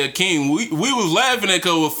thing with Gayle King. We was laughing at it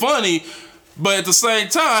because it was funny, but at the same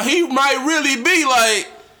time, he might really be like,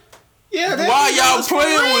 yeah, that why nigga y'all was for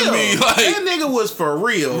playing with real. me? Like, that nigga was for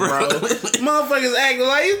real, bro. Motherfuckers acting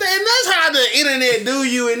like, and that's how the internet do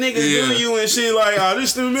you and niggas do you and shit. Like, oh,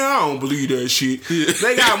 this man, I don't believe that shit. Yeah.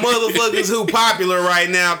 They got motherfuckers who popular right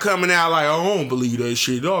now coming out like, oh, I don't believe that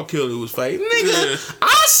shit. R. Kelly was fake, nigga.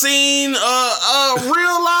 I seen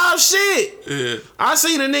real live shit. Yeah. I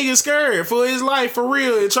seen a nigga scared for his life for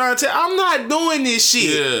real and trying to tell. I'm not doing this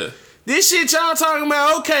shit. Yeah. This shit y'all talking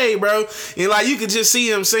about, okay, bro. And like you could just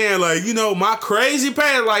see him saying, like, you know, my crazy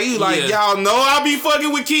past, like you like, y'all know I be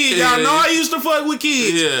fucking with kids. Y'all know I used to fuck with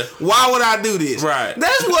kids. Yeah. Why would I do this? Right.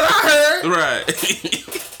 That's what I heard. Right.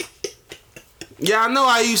 Y'all know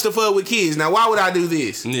I used to fuck with kids. Now why would I do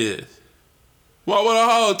this? Yeah. Why would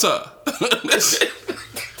I hold top?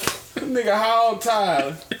 Nigga, hog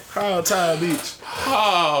tied, bitch.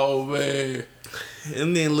 Oh man.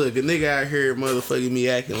 And then look, a nigga out here motherfucking me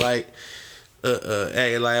acting like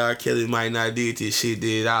R. Kelly might not did this shit.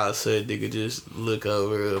 Did all of a sudden nigga just look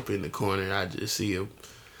over up in the corner and I just see him.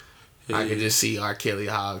 Yeah. I can just see R. Kelly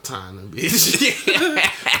hog tying him, bitch.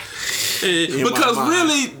 Because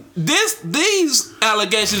really, these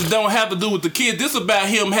allegations don't have to do with the kid. This about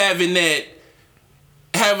him having them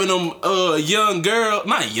young girl,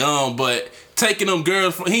 not young, but taking them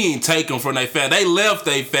girls from, he ain't take them from their family. They left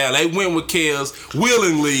their family. They went with Kells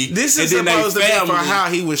willingly. This is supposed to be for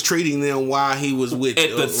how he was treating them while he was with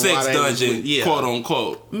at the sex dungeon, quote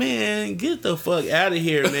unquote. Man, get the fuck out of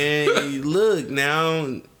here, man. Look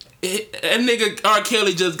now. That nigga R.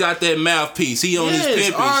 Kelly just got that mouthpiece. He on his pimping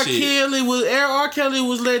shit. R. Kelly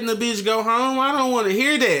was letting the bitch go home. I don't want to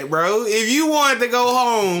hear that, bro. If you wanted to go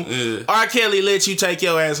home, R. Kelly let you take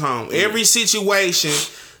your ass home. Every situation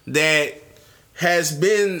that has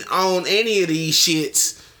been on any of these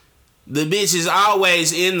shits, the bitch is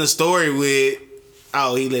always in the story with,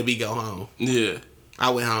 oh, he let me go home. Yeah. I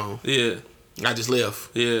went home. Yeah. I just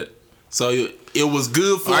left. Yeah. So it was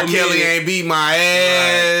good for R. Kelly ain't beat my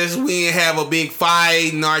ass. Right. We ain't have a big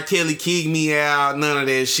fight. And R. Kelly kicked me out. None of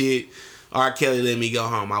that shit. R. Kelly let me go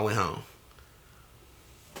home. I went home.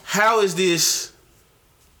 How is this?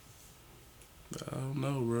 I don't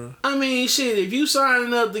know, bro. I mean, shit, if you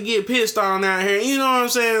signing up to get pissed on out here, you know what I'm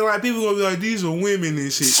saying? Like, people gonna be like, these are women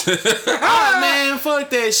and shit. Man, fuck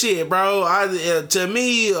that shit, bro. To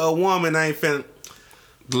me, a woman ain't finna...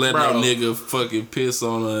 Let no nigga fucking piss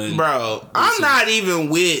on her. Bro, I'm not even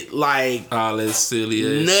with, like... all that silly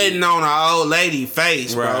ass nothing shit on an old lady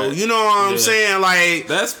face, bro. Right. You know what I'm saying? Like...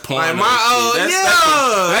 That's porn. Like my old...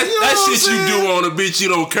 That shit you do on a bitch you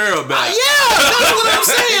don't care about. That's what I'm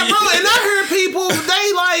saying, bro. And I heard people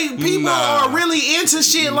are really into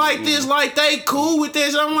shit like this. Like, they cool with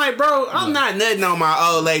this. I'm like, bro, I'm not nothing on my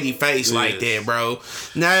old lady face like that, bro.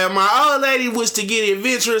 Now, if my old lady was to get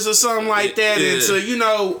adventurous or something like that, and to, you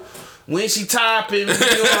know, when she topping, you know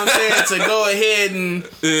what I'm saying, to go ahead and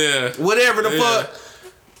whatever the fuck.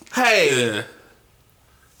 Hey. Yeah.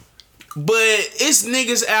 But it's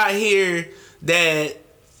niggas out here that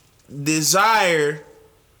desire,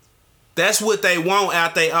 that's what they want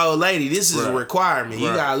out they old lady. This is a requirement. You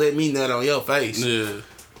gotta let me nut on your face. Yeah.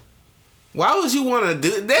 Why would you want to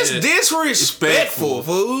do that's disrespectful,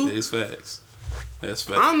 fool. It's facts. That's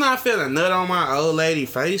facts. I'm not finna nut on my old lady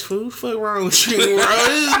face, fool. What the fuck wrong with you, bro?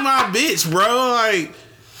 This is my bitch, bro. Like,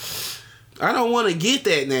 I don't want to get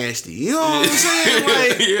that nasty. You know what I'm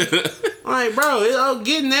saying? Like, bro,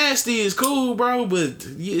 getting nasty is cool, bro, but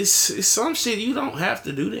it's some shit you don't have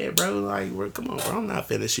to do that, bro. Like, bro, come on, bro. I'm not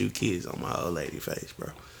finna shoot kids on my old lady face, bro.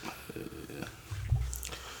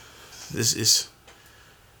 This is...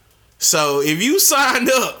 So, if you signed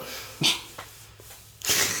up...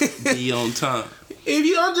 Be on time.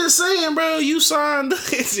 I'm just saying, bro, you signed up.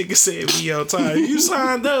 This nigga said be on time. You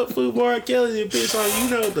signed up for R. Kelly and bitch on. You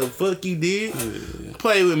know what the fuck you did.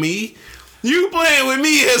 Play with me. You playing with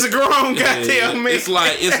me as a grown goddamn man. It's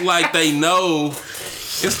like they know.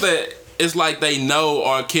 It's like they know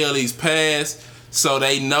R. Kelly's past. So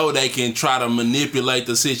they know they can try to manipulate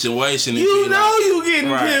the situation. And You be know like, you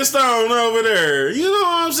getting right. pissed on over there. You know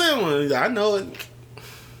what I'm saying? I know it.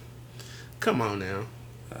 Come on now.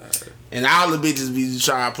 And all the bitches be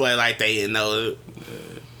trying to play like they didn't know it.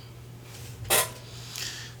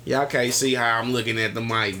 Y'all can't see how I'm looking at the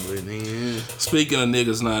mic, but Speaking of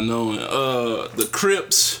niggas not knowing, the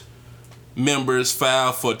Crips members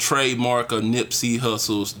filed for trademark of Nipsey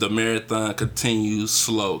Hussle's "The Marathon Continues"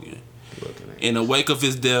 slogan. In the wake of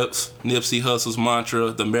his death, Nipsey Hussle's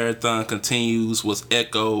mantra, "The Marathon Continues," was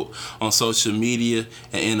echoed on social media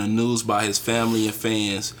and in the news by his family and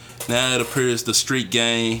fans. Now it appears the street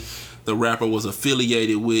gang the rapper was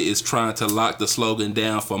affiliated with is trying to lock the slogan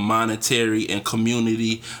down for monetary and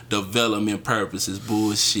community development purposes.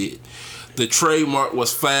 Bullshit. The trademark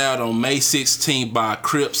was filed on May 16th by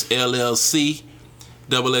Crips LLC.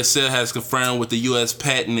 XXL has confirmed with the U.S.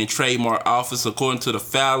 Patent and Trademark Office. According to the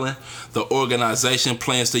filing, the organization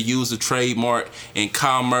plans to use the trademark in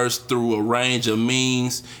commerce through a range of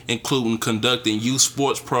means, including conducting youth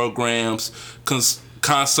sports programs,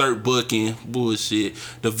 concert booking, bullshit,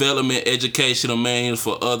 development, educational manuals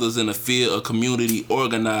for others in the field of community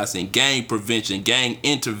organizing, gang prevention, gang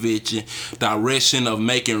intervention, direction of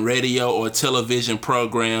making radio or television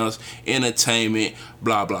programs, entertainment,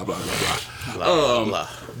 blah, blah, blah, blah, blah. blah, blah.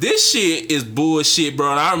 This shit is bullshit,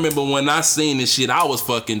 bro. And I remember when I seen this shit, I was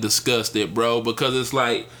fucking disgusted, bro, because it's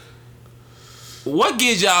like, what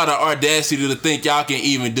gives y'all the audacity to think y'all can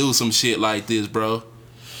even do some shit like this, bro?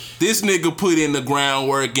 This nigga put in the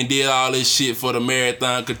groundwork and did all this shit for the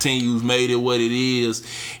Marathon Continues, made it what it is,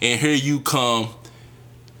 and here you come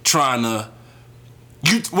trying to...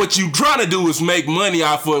 what you trying to do is make money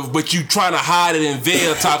off of, but you trying to hide it and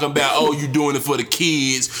veil, talking about, oh, you doing it for the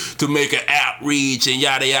kids to make an outreach and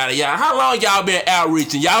yada yada yada. How long y'all been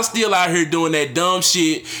outreaching? Y'all still out here doing that dumb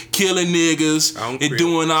shit, killing niggas and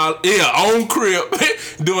doing all on Crip,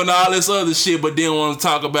 doing all this other shit, but then want to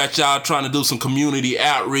talk about y'all trying to do some community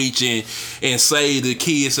outreach and save the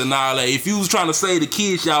kids and all that. If you was trying to save the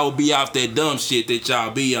kids, y'all would be off that dumb shit that y'all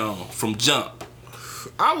be on from jump.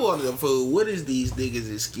 I wonder, fool, what is these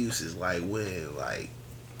niggas' excuses like when, like,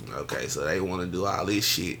 okay, so they want to do all this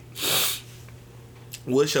shit.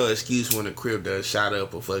 What's your excuse when a Crip does shot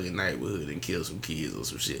up a fucking neighborhood and kill some kids or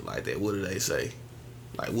some shit like that? What do they say?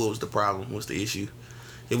 Like, what was the problem? What's the issue?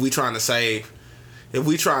 If we trying to save,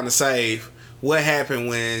 what happened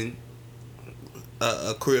when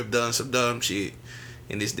a Crip done some dumb shit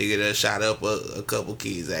and this nigga done shot up a couple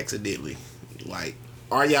kids accidentally? Like,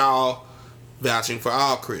 are y'all vouching for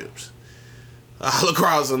all Crips all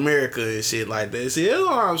across America and shit like that? See, that's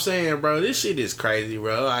what I'm saying, bro. This shit is crazy,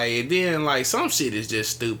 bro. Like, and then, like, some shit is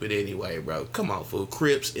just stupid anyway, bro. Come on, fool.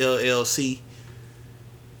 Crips LLC.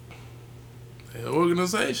 An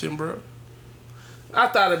organization, bro. I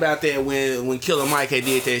thought about that when Killer Mike had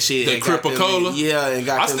did that shit. That Cripocola? Yeah, and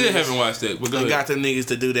got I them still niggas, haven't watched that. But and got them niggas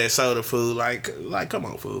to do that soda food. Like, come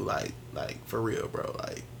on, fool. Like, for real, bro.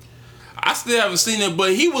 Like, I still haven't seen it,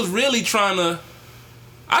 but he was really trying to...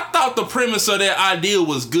 I thought the premise of that idea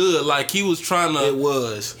was good. Like, he was trying to... It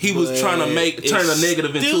was. He was trying to turn a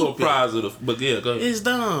negative into a positive. But yeah, go ahead. It's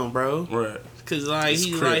dumb, bro. Right. Cause like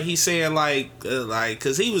he's saying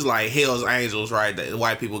cause he was like Hell's Angels, right? That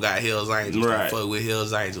white people got Hell's Angels, right? Fuck with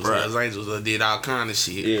Hell's Angels. Right. Hell's Angels did all kind of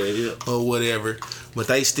shit, yeah, or whatever. But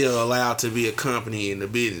they still allowed to be a company in the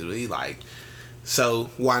business. But he like, so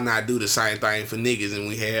why not do the same thing for niggas? And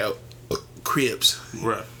we have Crips,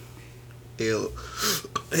 right?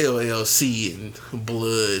 LLC and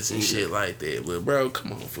Bloods and shit like that. But bro,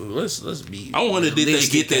 come on, fool. Let's be. I wonder did they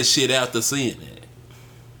get that shit out the seeing that?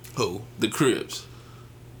 Who? The Crips.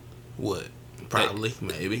 What? Probably,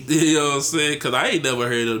 maybe. You know what I'm saying? Cause I ain't never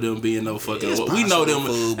heard of them being no fucking. We know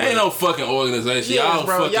them. Ain't no fucking organization. Yeah, y'all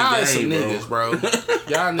bro. fucking Y'all gang, some bro. niggas, bro.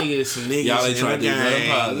 Y'all niggas some niggas. Y'all ain't trying to do nothing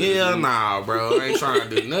positive. Yeah, nah, bro. I ain't trying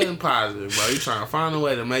to do nothing positive, bro. You trying to find a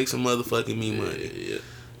way to make some motherfucking me money. Yeah.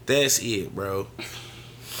 That's it, bro.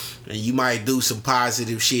 And you might do some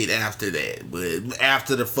positive shit after that, but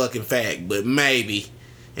after the fucking fact, but maybe.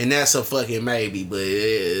 And that's a fucking maybe,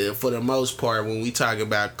 but for the most part, when we talk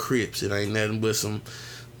about Crips, it ain't nothing but some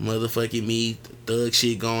motherfucking me thug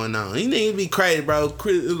shit going on. You need to be crazy, bro.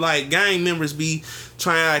 Like, gang members be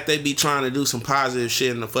trying like they be trying to do some positive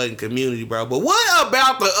shit in the fucking community, bro. But what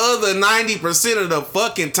about the other 90% of the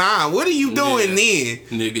fucking time? What are you doing then?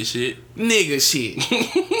 Nigga shit. Nigga shit.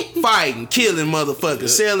 fighting, killing motherfuckers,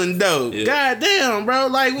 selling dope. Yeah. Goddamn, bro.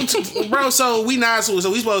 Like, bro, so we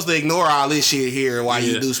supposed to ignore all this shit here while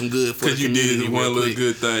you do some good for the Because you community. did one real little quick.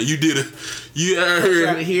 good thing. You out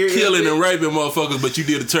trying to here hear killing it. and raping motherfuckers, but you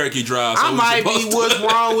did a turkey drive. So I we might be supposed to-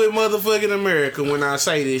 what's wrong with motherfucking America when I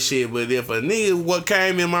say this shit, but if a nigga what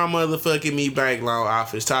came in my motherfucking me bank loan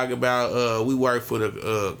office talking about we work for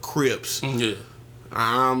the Crips, Yeah.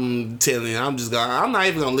 I'm telling you, I'm not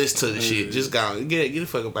even gonna listen to the shit. Just go get the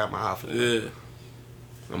fuck up out my office. Yeah.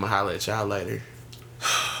 I'm gonna holler at y'all later.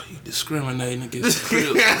 You discriminating against the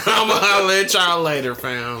Crips. I'm gonna holler at y'all later,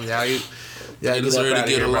 fam. Y'all They get deserve up to out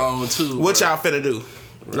get here, bro. along too. What bro. y'all finna do?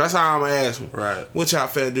 That's how I'm gonna ask them. Right. What y'all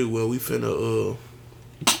finna do? Well, we finna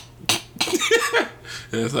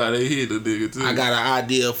That's how they hit the nigga too. I got an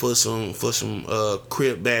idea for some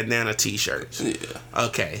Crip bandana t-shirts. Yeah.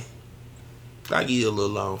 Okay. I'll give you a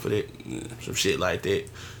little loan for that. Some shit like that.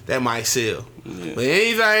 That might sell. Yeah. But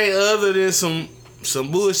anything other than some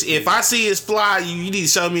bullshit. If I see it's fly, you need to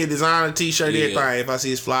show me a designer t-shirt, Yeah. everything. If I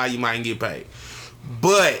see it's fly, you might get paid.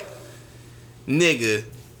 But, nigga,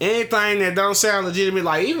 anything that don't sound legitimate,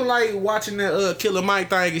 like even like watching that Killer Mike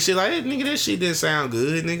thing and shit, like, hey, nigga, that shit didn't sound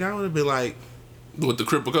good, nigga. I would have been like, With the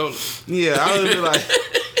Cripple Cola. yeah, I would have been like,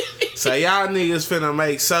 so y'all niggas finna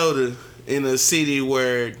make soda in a city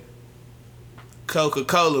where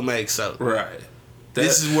Coca-Cola makes soda. Right.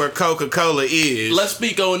 This is where Coca-Cola is. Let's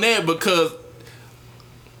speak on that because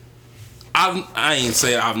I ain't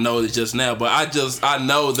say I've noticed just now, but I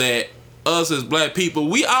know that us as black people,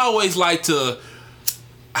 we always like to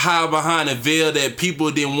hide behind a veil that people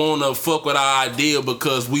didn't want to fuck with our idea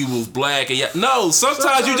because we was black. And no,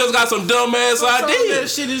 sometimes you just got some dumbass That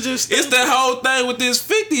ideas. shit is just It's that whole thing with this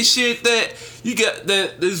 50 shit that you got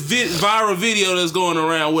this viral video that's going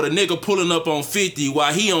around with a nigga pulling up on 50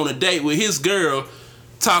 while he on a date with his girl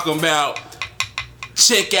talking about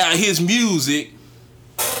check out his music.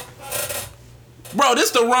 Bro,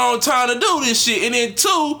 this the wrong time to do this shit. And then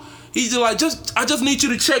two, he's just like, I just need you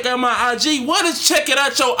to check out my IG. What is checking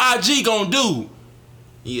out your IG gonna do?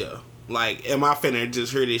 Yeah. Like, am I finna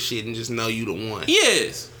just hear this shit and just know you the one?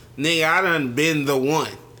 Yes. Nigga, I done been the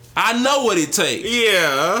one. I know what it takes.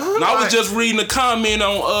 Yeah. And I was just reading a comment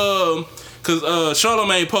on cause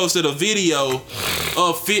Charlamagne posted a video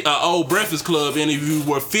of old Breakfast Club interview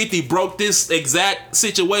where 50 broke this exact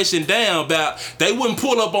situation down about they wouldn't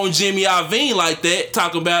pull up on Jimmy Iovine like that,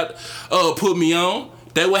 talking about put me on.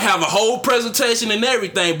 They would have a whole presentation and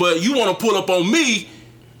everything, but you want to pull up on me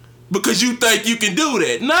because you think you can do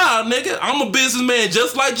that. Nah, nigga, I'm a businessman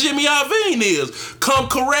just like Jimmy Iovine is. Come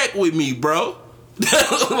correct with me, bro.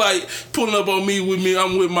 Like pulling up on me,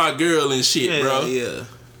 I'm with my girl and shit, Yeah, bro. yeah.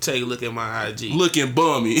 Take a look at my IG. Looking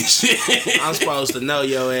bummy and shit. I'm supposed to know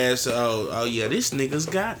your ass. Oh yeah, this nigga's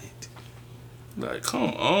got it. Like, come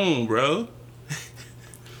on, bro.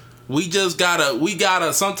 We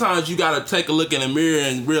gotta, sometimes you gotta take a look in the mirror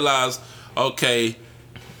and realize, okay,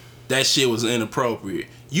 that shit was inappropriate.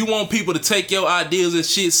 You want people to take your ideas and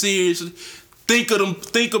shit seriously?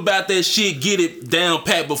 Think about that shit, get it down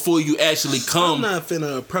pat before you actually I'm come. not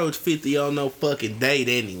finna approach 50 on no fucking date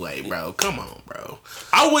anyway, bro. Come on, bro.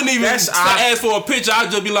 I wouldn't even ask for a picture. I'd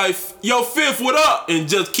just be like, yo, Fifth, what up? And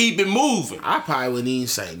just keep it moving. I probably wouldn't even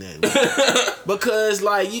say nothing. Because,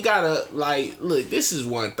 like, you gotta, like, look, this is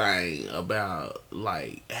one thing about,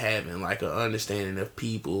 like, having, like, an understanding of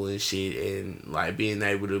people and shit and, like, being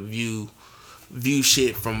able to view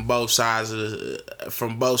shit from both sides of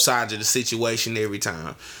the situation every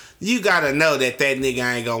time. You gotta know that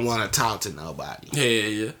nigga ain't gonna wanna talk to nobody.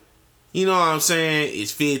 Yeah. You know what I'm saying?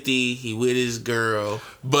 It's 50, he with his girl.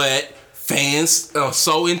 But fans are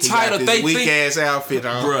so He got entitled. this They weak think, ass outfit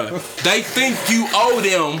on. bruh, they think you owe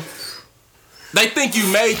them. They think you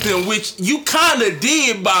made them, which you kind of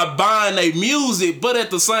did by buying their music. But at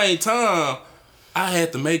the same time, I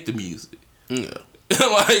had to make the music. Yeah.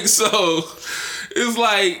 Like, so it's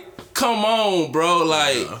like, come on, bro.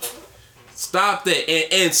 Like, stop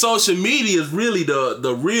that. And social media is really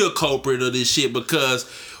the real culprit of this shit because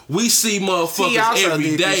we see motherfuckers He also every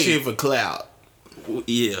did day. this shit for clout.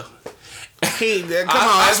 Yeah. Come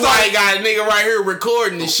on, that's why he got a nigga right here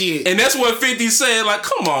recording the shit. And that's what 50 said, like,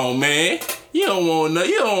 come on, man. You don't want nothing.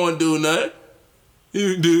 You don't want to do nothing.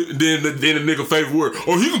 Then the nigga favorite word.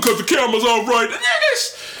 Oh, he can cut the cameras off right.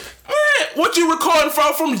 Niggas, man, what you recording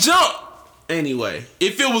from jump? Anyway,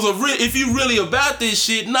 If you really about this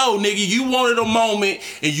shit, no, nigga, you wanted a moment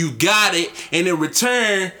and you got it, and in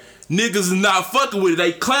return, niggas is not fucking with it.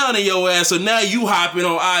 They clowning your ass, so now you hopping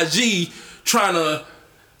on IG trying to.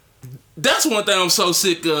 That's one thing I'm so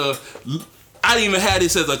sick of. I didn't even have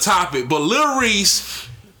this as a topic, but Lil Reese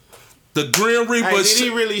The Grim Reaper. Hey, did he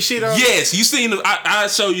really shit on? Yes, you seen the. I'll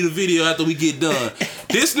show you the video after we get done.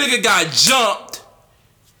 This nigga got jumped,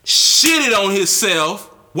 shitted on himself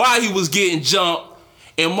while he was getting jumped,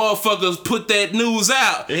 and motherfuckers put that news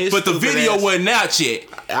out. But the video wasn't out yet.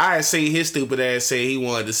 I see his stupid ass say he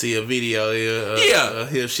wanted to see a video of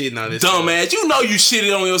him shitting on his dumbass. You know you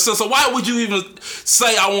shitted on yourself, so why would you even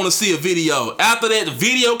say I want to see a video? After that, the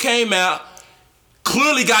video came out.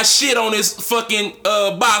 Clearly got shit on his fucking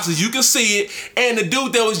boxes. You can see it. And the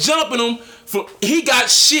dude that was jumping him, he got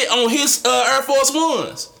shit on his Air Force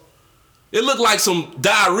Ones. It looked like some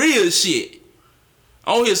diarrhea shit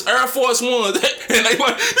on his Air Force Ones. And they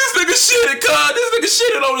like, this nigga shitted, cuz. This nigga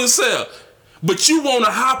shitted on himself. But you want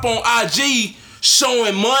to hop on IG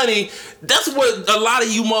showing money. That's what a lot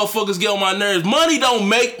of you motherfuckers get on my nerves. Money don't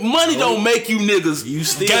make you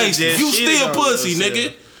niggas gangsters. You still pussy,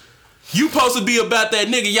 nigga. You supposed to be about that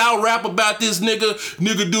nigga. Y'all rap about this nigga.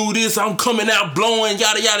 Nigga do this. I'm coming out blowing,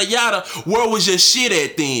 yada, yada, yada. Where was your shit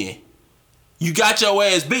at then? You got your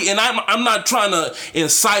ass beat. And I'm not trying to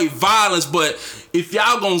incite violence, but if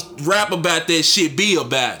y'all gonna rap about that shit, be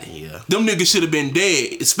about it. Yeah. Them niggas should have been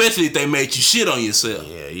dead, especially if they made you shit on yourself.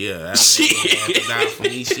 Yeah. Shit. I have to die for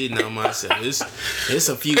me shitting on myself. It's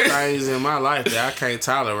a few things in my life that I can't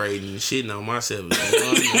tolerate, and shitting on myself is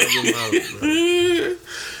one of them, bro.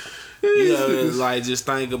 You know, like, just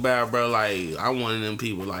think about, bro, like, I'm one of them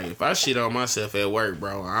people, like, if I shit on myself at work,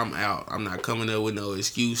 bro, I'm out. I'm not coming up with no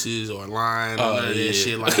excuses or lying or none of that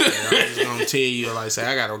shit like that. I'm just gonna tell you, like, say,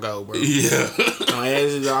 I gotta go, bro. Yeah.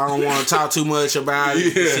 I don't want to talk too much about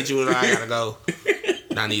it. Yeah. Shit, I gotta go.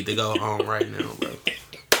 I need to go home right now, bro.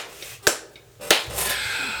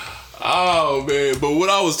 Oh, man, but what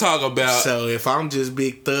I was talking about. So if I'm just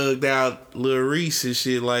big thugged out Lil Reese and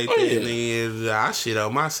shit like that, then I shit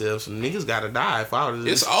on myself. Some niggas gotta die if I was.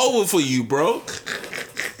 It's over for you, bro.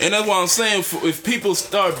 And that's what I'm saying. If people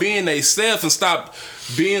start being themselves and stop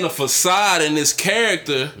being a facade in this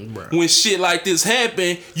character, bro, when shit like this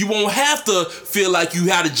happen, you won't have to feel like you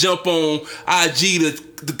had to jump on IG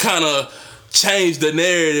to kind of change the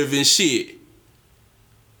narrative and shit.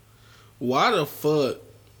 Why the fuck?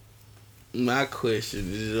 My question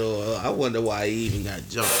is, I wonder why he even got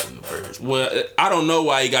jumped in the first place. Well, I don't know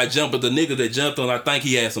why he got jumped, but the nigga that jumped on, I think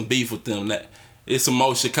he had some beef with them. That it's some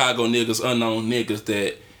more Chicago niggas, unknown niggas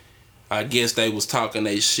that I guess they was talking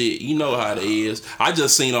they shit. You know how it is. I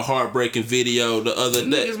just seen a heartbreaking video the other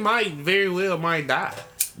day. Niggas very well might die.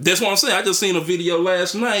 That's what I'm saying. I just seen a video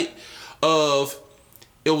last night of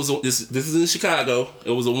this is in Chicago.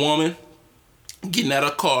 It was a woman getting out of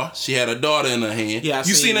her car. She had a daughter in her hand. Yeah,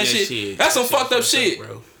 you seen that shit? That's some fucked up shit,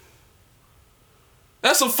 bro.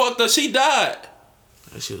 That's some fucked up. She died.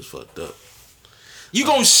 That shit was fucked up. You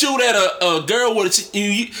gonna shoot at a girl with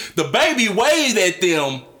the baby waved at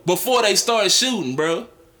them before they started shooting, bro.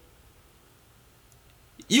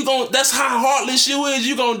 That's how heartless you is.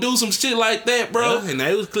 You gonna do some shit like that, bro. Yeah, and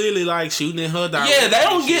they was clearly like shooting at her. Yeah, they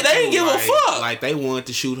ain't give a fuck. Like they wanted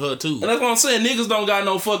to shoot her too. And that's what I'm saying. Niggas don't got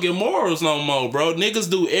no fucking morals no more, bro. Niggas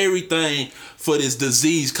do everything for this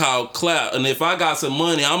disease called clout. And if I got some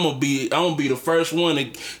money, I'm gonna be the first one to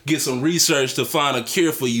get some research to find a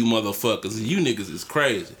cure for you motherfuckers. You niggas is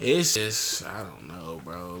crazy. It's just, I don't know,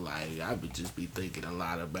 bro. Like I would just be thinking a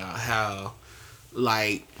lot about how,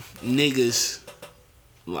 like, niggas.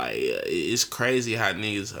 Like, it's crazy how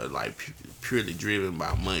niggas are, like, purely driven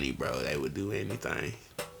by money, bro. They would do anything.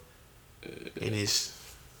 And it's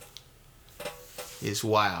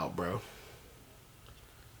wild, bro.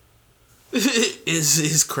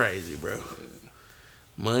 It's crazy, bro.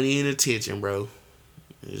 Money and attention, bro.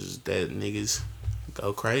 Is that niggas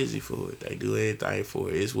go crazy for it. They do anything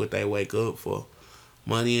for it. It's what they wake up for.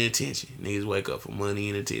 Money and attention. Niggas wake up for money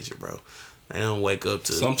and attention, bro. They don't wake up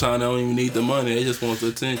to. Sometimes they don't even need the money. They just want the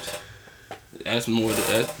attention. That's more.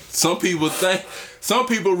 Some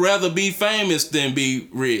people rather be famous than be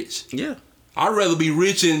rich. Yeah. I'd rather be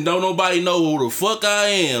rich and don't nobody know who the fuck I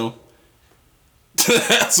am.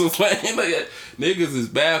 That's what I'm saying. Niggas is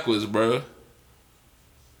backwards, bro.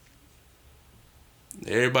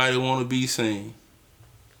 Everybody want to be seen.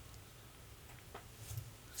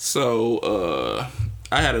 So,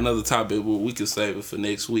 I had another topic, but we can save it for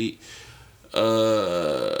next week.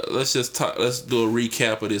 Let's do a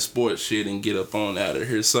recap of this sports shit and get up on out of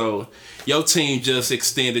here. So, your team just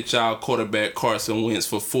extended y'all quarterback Carson Wentz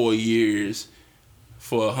for 4 years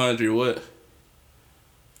for 100 what?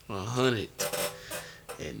 100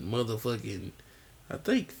 and motherfucking, I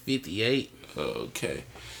think 58. Okay.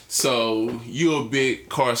 So, you a big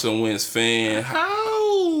Carson Wentz fan. How?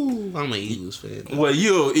 I'm an Eagles fan. Well,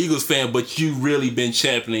 you're an Eagles fan, but you really been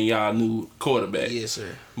championing y'all new quarterback. Yes, sir.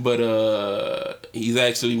 But he's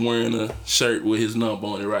actually wearing a shirt with his number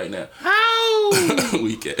on it right now. How?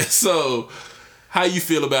 Weak ass. So, how you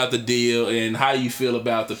feel about the deal, and how you feel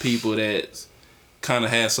about the people that kind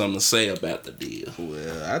of had something to say about the deal?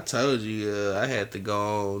 Well, I told you I had to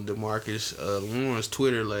go on DeMarcus Lawrence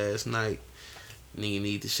Twitter last night. Nigga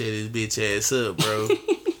need to shut his bitch ass up, bro.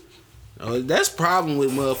 That's problem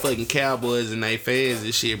with motherfucking Cowboys and they fans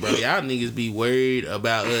and shit, bro. Y'all niggas be worried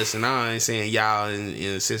about us, and I ain't saying y'all in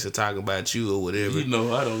the sense of talking about you or whatever. You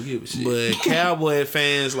know I don't give a shit. But Cowboy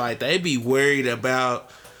fans, like, they be worried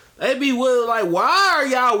about. They be like, why are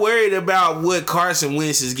y'all worried about what Carson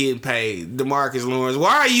Wentz is getting paid, DeMarcus Lawrence?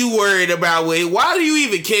 Why are you worried about what? Why do you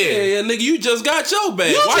even care? Yeah, nigga, you just got your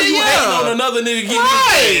bag. Why you hating on another nigga getting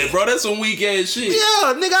his bag, bro? That's some weak ass shit.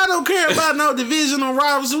 Yeah, nigga, I don't care about no divisional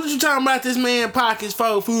rivals. What you talking about this man pockets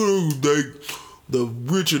for? The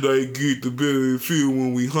richer they get, the better it feel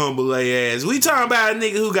when we humble their ass. We talking about a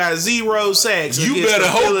nigga who got 0 sacks. You better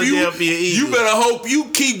hope you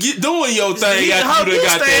keep doing your thing after you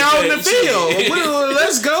got stay that on the field. Well,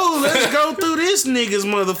 let's go through this nigga's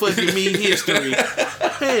motherfucking meat history.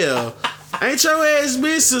 Hell, ain't your ass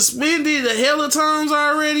been suspended a hell of times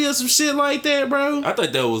already or some shit like that, bro? I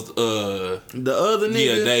think that was the other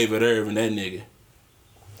nigga. Yeah, David Irvin, that nigga.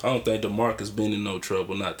 I don't think DeMarcus been in no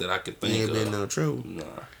trouble, not that I could think of. He ain't been in no trouble. Nah.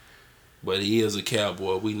 But he is a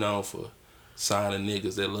Cowboy. We known for signing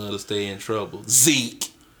niggas that love to stay in trouble.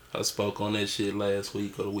 Zeke. I spoke on that shit last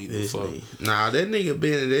week or the week before. Nah, that nigga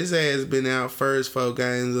his ass been out first 4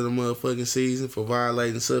 games of the motherfucking season for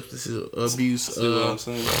violating substance abuse. See what I'm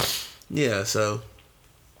saying? Yeah, so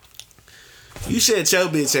you shut your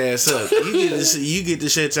bitch ass up. You get to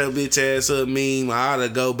shut your bitch ass up. Meme. I ought to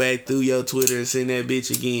go back through your Twitter and send that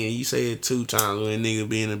bitch again. You say it 2 times when a nigga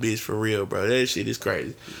being a bitch for real, bro. That shit is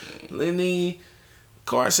crazy. And then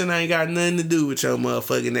Carson ain't got nothing to do with your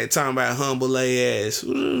motherfucking that talking about humble lay ass.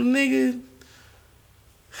 Nigga.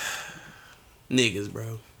 Niggas,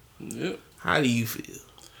 bro. Yep. How do you feel?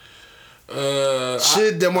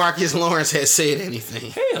 Should DeMarcus Lawrence have said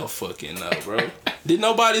anything? Hell fucking no, bro. Did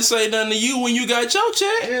nobody say nothing to you when you got your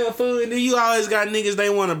check? Yeah, fool. And then you always got niggas they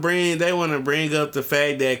want to bring up the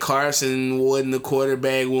fact that Carson wasn't the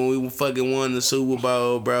quarterback when we fucking won the Super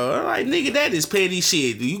Bowl, bro. I'm like, nigga, that is petty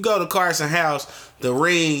shit. You go to Carson's house, the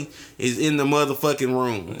ring is in the motherfucking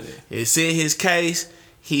room. It's in his case.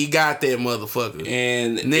 He got that motherfucker.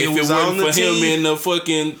 And nigga if it wasn't for him in the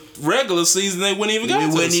fucking regular season, they wouldn't even got to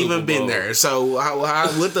the Super Bowl. We wouldn't even been there. So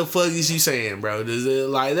what the fuck is you saying, bro?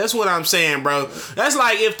 That's what I'm saying, bro. That's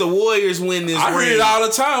like if the Warriors win this ring. I hear it all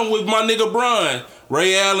the time with my nigga Bron.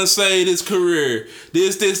 Ray Allen saved his career.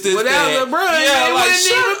 This, without that. LeBron, yeah, like,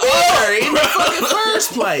 in the fucking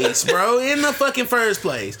first place, bro. In the fucking first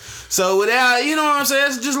place. So without, you know what I'm saying?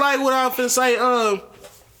 It's just like what I'm finna say,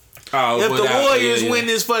 if the Warriors win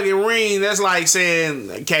this fucking ring, that's like saying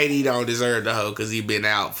KD don't deserve the hoe because he been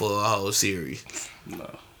out for a whole series. No.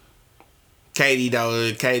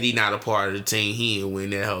 KD not a part of the team. He didn't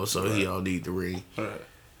win that hoe, so he don't need the ring. Right.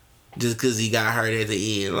 Just because he got hurt at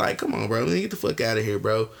the end. Like, come on, bro. Get the fuck out of here,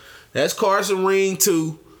 bro. That's Carson ring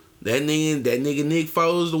 2. That nigga Nick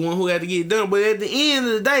Foles, the one who had to get done. But at the end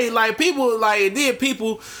of the day, like,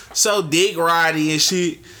 people so dick ridey and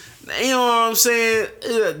shit. You know what I'm saying?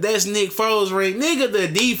 That's Nick Foles' ring. Nigga, the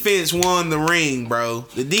defense won the ring, bro.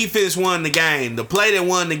 The defense won the game. The play that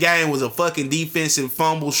won the game was a fucking defensive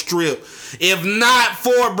fumble strip. If not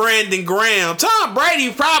for Brandon Graham, Tom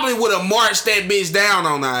Brady probably would have marched that bitch down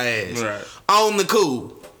on our ass. Right. On the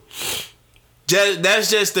cool.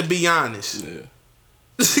 That's just to be honest. Yeah.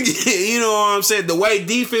 You know what I'm saying? The way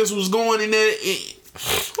defense was going in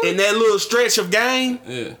that little stretch of game.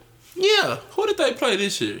 Yeah. Yeah. Who did they play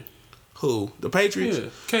this year? Who? The Patriots? Yeah.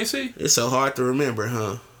 KC? It's so hard to remember,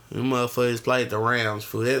 huh? Them motherfuckers played the Rams,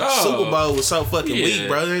 fool. That Super Bowl was so fucking weak,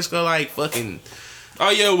 bro. It's go like fucking.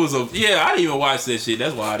 Oh yeah, I didn't even watch that shit.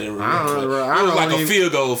 That's why I didn't remember. It was like a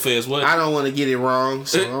field goal fest. What? I don't want to get it wrong,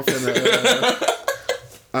 so I'm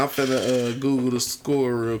finna Google the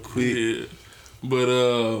score real quick. Yeah. But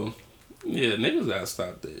yeah, niggas gotta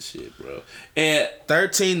stop that shit, bro. And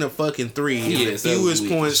 13-3 is the fewest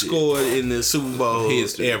points scored in the Super Bowl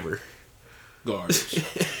ever. Garbage.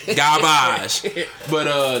 But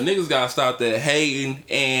niggas gotta stop that hating.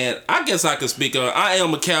 And I guess I can speak on. I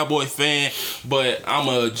am a Cowboy fan, but I'm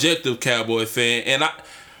an objective Cowboy fan, and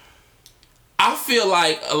I feel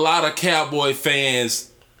like a lot of Cowboy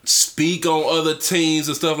fans speak on other teams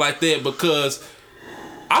and stuff like that because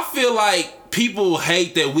I feel like people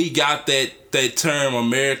hate that we got that that term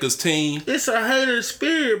America's team. It's a hater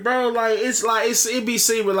spirit, bro. Like it be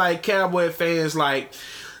seeming like Cowboy fans like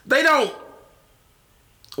they don't.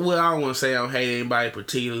 Well, I don't want to say I don't hate anybody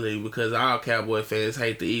particularly because all Cowboy fans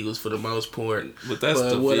hate the Eagles for the most part. But that's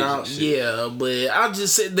the shit. Yeah, but I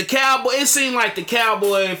just said the Cowboy. It seemed like the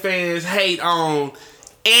Cowboy fans hate on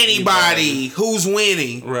anybody who's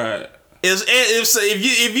winning. Right.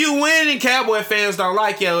 If you winning, Cowboy fans don't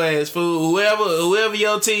like your ass, fool. Whoever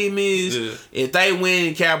your team is, if they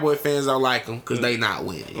win, Cowboy fans don't like them because they not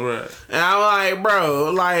winning. Right. And I'm like,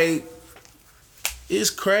 bro, like. It's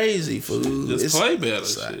crazy, fool. Just play better,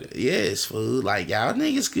 shit. Yes, fool. Like y'all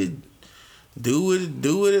niggas could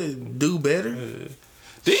do better. Yeah.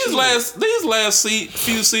 These last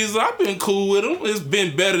few seasons, I've been cool with them. It's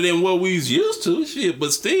been better than what we was used to, shit.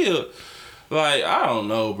 But still, like I don't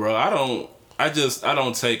know, bro. I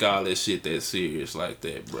don't take all this shit that serious like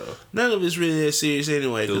that, bro. None of it's really that serious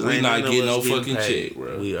anyway. Cause we not getting no fucking check,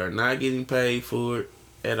 bro. We are not getting paid for it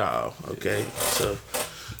at all. Okay, so.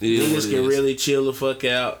 Yeah, niggas can really chill the fuck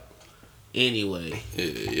out anyway.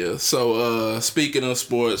 Yeah. So, speaking of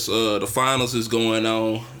sports, the finals is going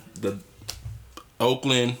on. The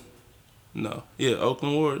Oakland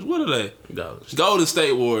Warriors. What are they? Golden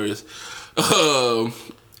State Warriors.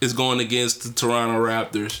 Is going against the Toronto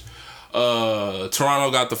Raptors. Toronto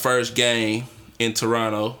got the first game in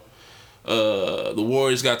Toronto. The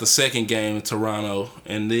Warriors got the second game in Toronto.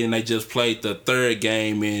 And then they just played the third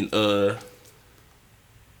game in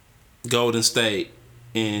Golden State,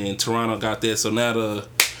 and Toronto got that. So now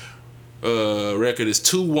the record is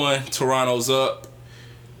 2-1. Toronto's up.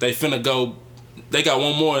 They finna go. They got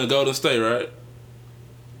one more in Golden State, right?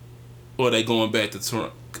 Or they going back to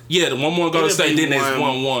Toronto? Yeah, the one more in Golden State. Then it's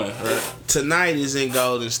 1-1. Right? Tonight is in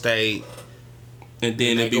Golden State, and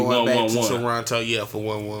then it'd be 1-1. Toronto, yeah, for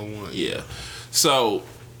 1-1. Yeah. So,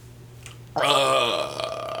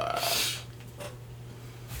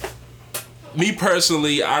 me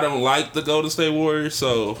personally, I don't like the Golden State Warriors,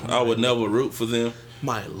 so I would never root for them.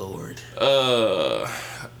 My lord.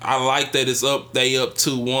 I like that it's up. They up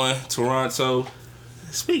 2-1 Toronto.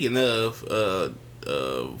 Speaking of,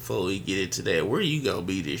 before we get into that, where you gonna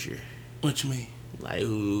be this year? What you mean? Like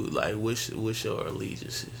who? Like what's your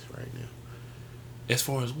allegiances right now? As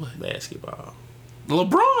far as what? Basketball.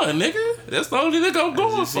 LeBron, nigga. That's the only nigga I'm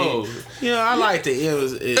going for. Yeah, I like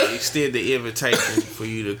to extend the invitation for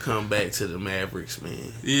you to come back to the Mavericks,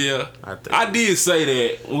 man. Yeah, I did say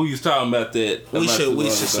that when we was talking about that. We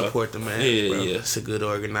should support the Mavericks, bro. Yeah. It's a good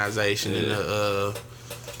organization, and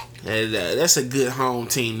that's a good home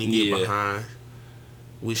team to get behind.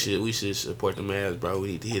 We should support the Mavs, bro. We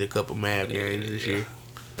need to hit a couple Mav games this year.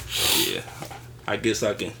 Yeah, I guess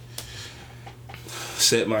I can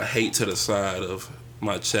set my hate to the side of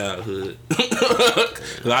my childhood.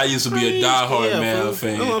 I used to be a diehard Mav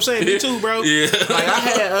fan. You know what I'm saying? Me too, bro. Yeah. Like I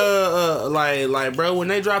had like bro, when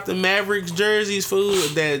they dropped the Mavericks jerseys,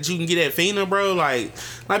 food that you can get at FINA, bro, like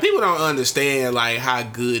people don't understand like how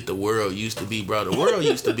good the world used to be, bro. The world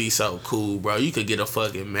used to be so cool, bro. You could get a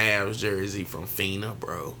fucking Mavs jersey from FINA,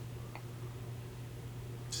 bro.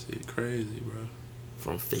 Shit crazy, bro.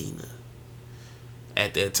 From FINA.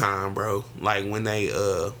 At that time, bro. Like when they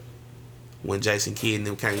when Jason Kidd and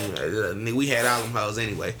them came, we had all them hoes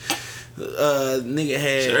anyway. Nigga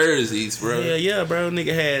had jerseys, bro. Yeah, bro.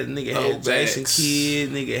 Nigga had Jason Kidd.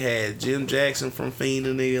 Nigga had Jim Jackson from FINA.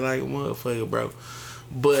 Nigga like a motherfucker, bro.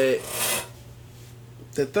 But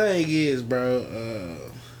the thing is, bro.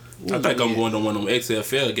 I think I'm going to one of them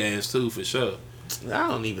XFL games too, for sure. I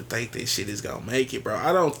don't even think this shit is gonna make it, bro.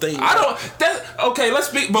 Okay, let's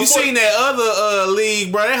speak. You seen that other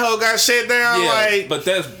league, bro? That hoe got shut down. Yeah, like, but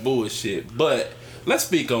that's bullshit. But let's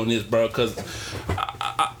speak on this, bro, because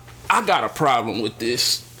I got a problem with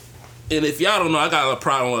this. And if y'all don't know, I got a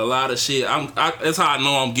problem with a lot of shit. That's how I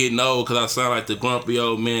know I'm getting old, because I sound like the grumpy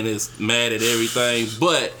old man that's mad at everything.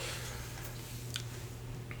 But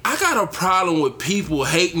I got a problem with people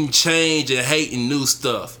hating change and hating new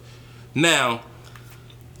stuff. Now,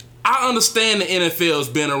 I understand the NFL's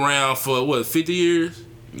been around for, 50 years?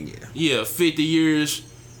 Yeah, 50 years.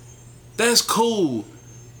 That's cool.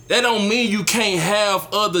 That don't mean you can't have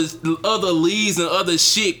other leagues and other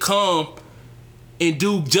shit come and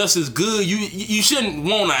do just as good. You shouldn't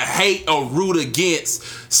want to hate or root against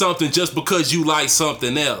something just because you like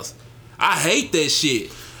something else. I hate that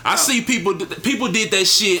shit. I see people did that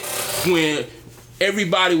shit when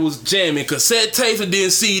everybody was jamming cassette tapes and then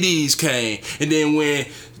CDs came. And then when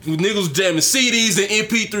niggas was jamming CDs and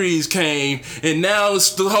MP3s came, and now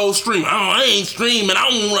it's the whole stream. I ain't streaming. I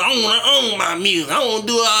want to own my music. I want to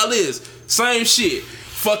do all this. Same shit.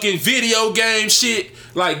 Fucking video game shit.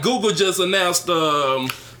 Like Google just announced.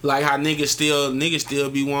 Like how niggas still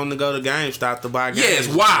be wanting to go to GameStop to buy games. Yes,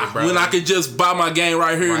 why? Bro. When I could just buy my game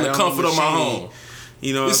right here in Right the on comfort the of my machine. home.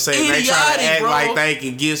 You know what It's I'm saying? They try to idiotic, act bro. like they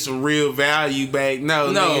can get some real value back.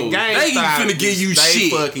 No, No, nigga, they ain't GameStop, finna give you they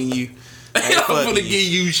shit. fucking you. They I'm fucking gonna give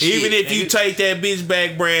you shit. Even if you nigga. take that bitch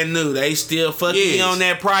back brand new, they still fucking Yes. you on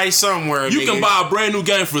that price somewhere. You nigga. can buy a brand new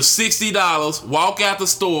game for $60, walk out the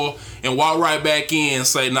store, and walk right back in and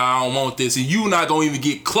say, "Nah, I don't want this," and you not gonna even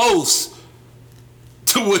get close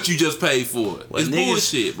to what you just paid for it. Well, It's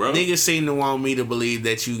bullshit, bro. Niggas seem to want me to believe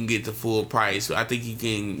that you can get the full price. I think you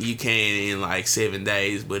can in like 7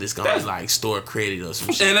 days, but it's gonna be like store credit or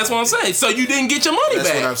some shit. And that's what I'm saying. So you didn't get your money That's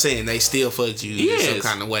back. what I'm saying. They still fucked you in some Yes.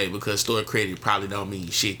 kind of way because store credit probably don't mean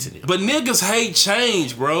shit to them. But niggas hate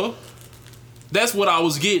change, bro. That's what I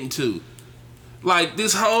was getting to. Like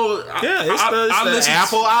this whole Yeah, it's the listen-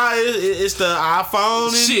 Apple, it's the iPhone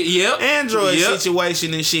and Shit, yep. Android Yep.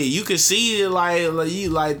 situation and shit. You can see it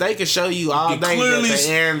like they can show you all You day that clearly the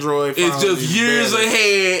Android phone It's just is years better.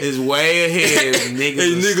 ahead. It's way ahead. And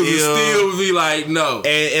niggas niggas will will still be like, no.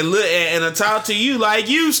 and look and I talk to you like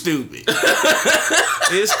you stupid.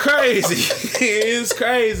 It's crazy. It's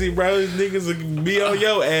crazy, bro. Niggas will be on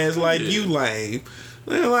your ass like you lame.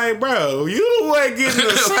 They're like, bro, you the one getting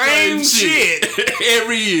the same shit.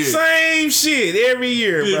 every year. Same shit every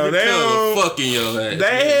year, bro. They don't. fucking your ass.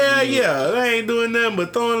 Hell yeah, they ain't doing nothing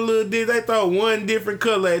but throwing a little dick. They throw one different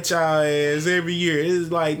color at y'all ass every year.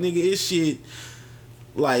 It's like, nigga, it's shit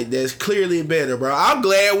like that's clearly better, bro. I'm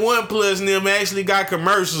glad OnePlus and them actually got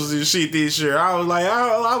commercials and shit this year. I was like,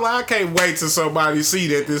 I can't wait till somebody see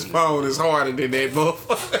that this phone is harder than that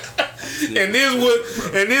motherfucker. And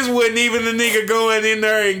this wasn't even the nigga going in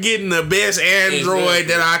there and getting the best Android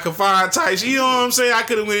that I could find type shit. You know what I'm saying? I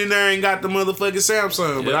could have went in there and got the motherfucking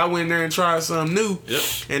Samsung, but I went in there and tried something new. Yep.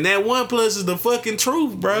 And that OnePlus is the fucking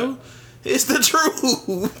truth, bro. It's the truth.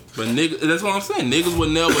 But nigga, that's what I'm saying. Niggas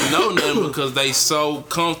would never know nothing because they so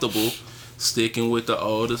comfortable sticking with the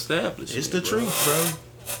old establishment. It's the bro. truth,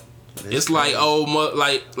 bro. It's like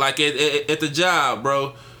like at the job,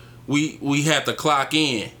 bro. We have to clock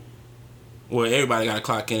in. Well, everybody got to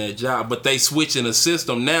clock in at a job, but they switching the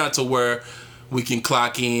system now to where we can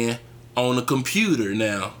clock in on the computer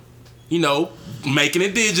now. You know, making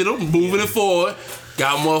it digital, moving it forward.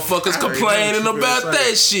 Got motherfuckers I already complaining know what you about gonna say.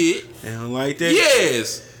 that shit. They don't like that.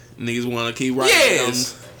 Yes. Niggas want to keep writing.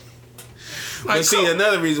 Yes. But Like, see, come-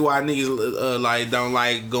 another reason why niggas like don't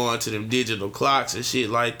like going to them digital clocks and shit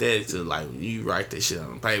like that is to like you write that shit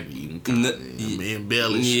on paper, you can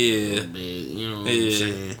embellish. Yeah. it a bit, you know what I'm Yeah.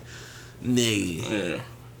 saying? Nigga, Yeah.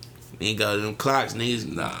 ain't go to them clocks,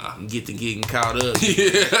 niggas. Nah. Get to getting caught up.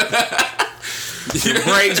 Yeah. The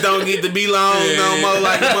breaks don't get to be long no Yeah. more.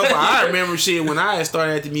 Like the motherfucker. I remember shit when I had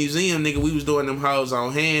started at the museum, nigga. We was doing them hoes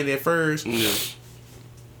on hand at first. Yeah.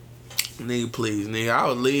 Nigga, please, nigga. I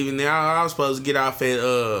was leaving there. I was supposed to get off at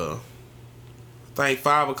I think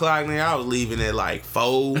 5 o'clock. Nigga, I was leaving at like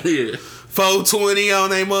 4. Yeah. 4:20 on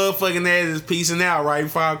they motherfucking ass, just peacing out right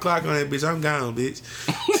 5 o'clock on that bitch. I'm gone, bitch.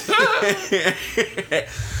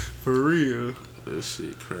 For real. That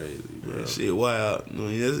shit crazy, bro. That shit wild. I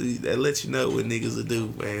mean, that lets you know what niggas will do,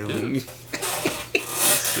 man.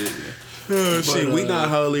 Shit, man. Oh, shit, we But, not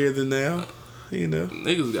holier than thou, you know.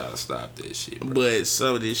 Niggas gotta stop that shit, bro. But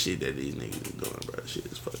some of this shit that these niggas are doing, bro, shit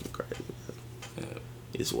is fucking crazy, bro. Yeah.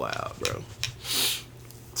 It's wild, bro.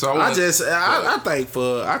 So I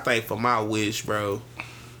think for my wish, bro.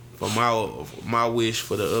 For my wish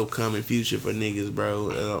for the upcoming future for niggas,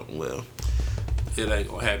 bro. Well, it ain't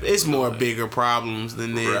gonna happen. it's more bigger problems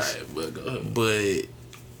than this. Right, but go ahead. But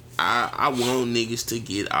I want niggas to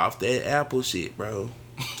get off that Apple shit, bro.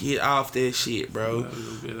 Get off that shit, bro.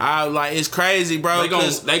 I like it's crazy, bro. They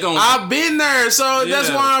gon' I've been there, so that's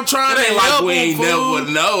Yeah. why I'm trying It to ain't like help we them, ain't fool.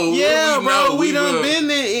 never know. Yeah, We bro, know, we done will.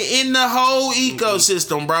 been in the whole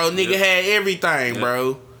ecosystem, bro. Nigga had everything, Yeah.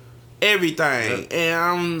 bro. Everything.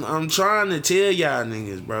 And I'm trying to tell y'all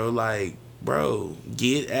niggas, bro, like, bro,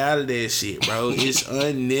 get out of that shit, bro. It's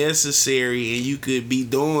unnecessary and you could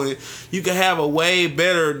have a way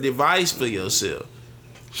better device for yourself.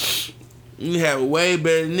 You have a way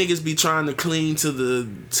better niggas be trying to cling to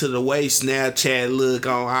the way Snapchat look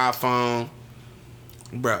on iPhone.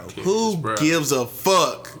 Bro, who bro. gives a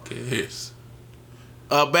fuck Yes.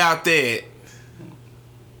 about that?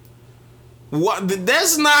 What?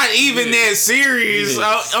 That's not even Yeah. that serious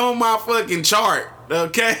Yes. on my fucking chart,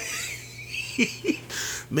 okay?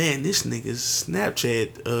 Man, this nigga's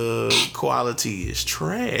Snapchat quality is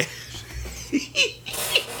trash.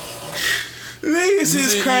 Niggas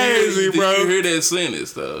is crazy, bro. You hear that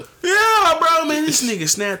sentence though? Yeah, bro, man, this nigga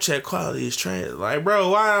Snapchat quality is trash. Like, bro,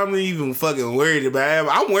 why I'm even fucking worried about it?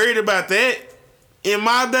 I'm worried about that. In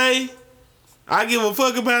my day, I give a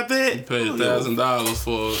fuck about that. You paid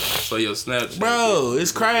 $1,000 for your Snapchat. Bro,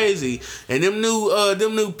 it's crazy. And them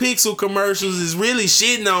new Pixel commercials is really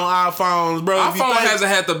shitting on iPhones, bro. iPhone hasn't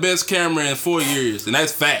had the best camera in 4 years, and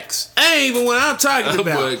that's facts. Ain't even what I'm talking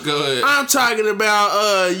about. But go ahead. I'm talking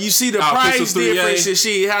about you see the price Pixel 3a? difference and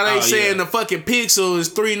shit. How they saying yeah. the fucking Pixel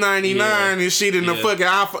is $399 and shit in the fucking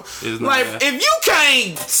iPhone. Like if you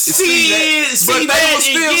can't see it, but see they that will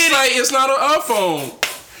still say it's not an iPhone.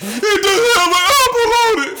 It doesn't have an Apple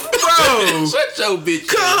on it, bro. Shut your bitch.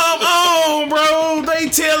 Come on, bro. They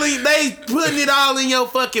putting it all in your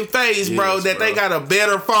fucking face, bro. That bro. they got a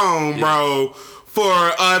better phone, bro, for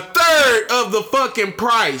a third of the fucking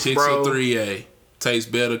price, Pixel bro. 3a takes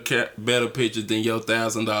better pictures than your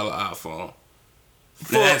 $1,000 iPhone.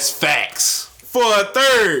 That's facts. For a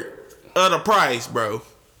third of the price, bro.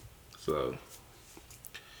 So.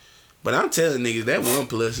 But I'm telling niggas that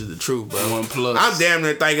OnePlus is the truth, bro. OnePlus. I'm damn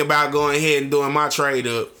near thinking about going ahead and doing my trade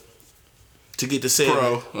up to get the 7.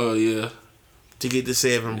 Pro. Oh yeah. To get the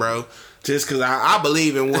 7, bro. Just cause I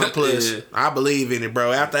believe in OnePlus. Yeah. I believe in it,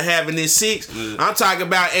 bro. After having this 6, I'm talking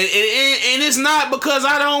about and it's not because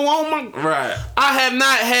I don't want my Right. I have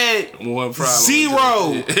not had one problem.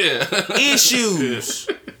 0 Yeah. issues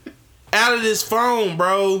out of this phone,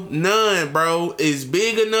 bro. None, bro. It's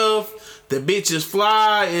big enough. The bitches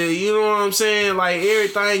fly, and you know what I'm saying? Like,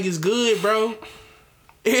 everything is good, bro.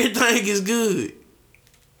 Everything is good.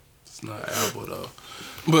 It's not Apple, though.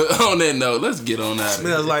 But on that note, let's get on out of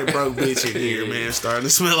here. Smells like broke bitch in here, man. Starting to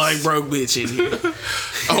smell like broke bitch in here.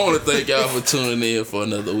 I want to thank y'all for tuning in for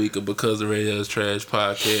another week of Because the Radio's Trash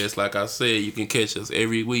podcast. Like I said, you can catch us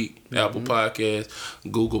every week. Apple Podcasts,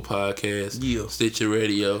 Google Podcasts, Stitcher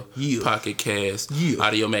Radio, Pocket Cast,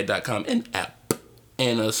 Audiomac.com, and app.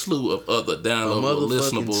 And a slew of other downloadable,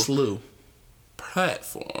 listenable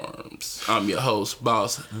platforms. I'm your host,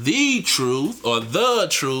 Boss The Truth, or The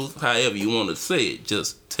Truth, however you want to say it.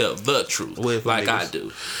 Just tell the truth, like I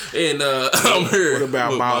do. And I'm here what about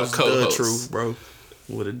with Boss my co-host. The Truth, bro?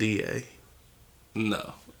 With a DA.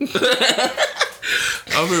 No. I'm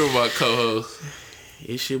here with my co-host.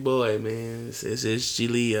 It's your boy, man. It's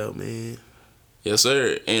Gileo, man. Yes,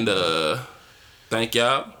 sir. And thank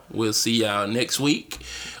y'all. We'll see y'all next week.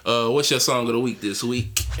 What's your song of the week this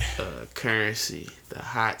week? Currency, the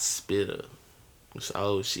hot spitter. It's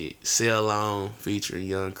old shit. Sell On featuring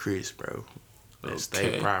Young Chris, bro. That's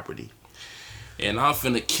State Property. And I'm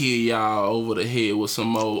finna kill y'all over the head with some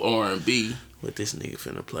more R&B. What this nigga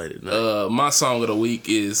finna play tonight? My song of the week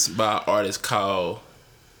is by an artist called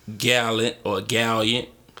Gallant or Galliant.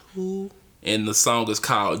 Who? And the song is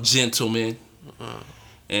called Gentleman.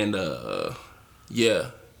 And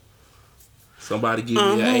yeah. Somebody give me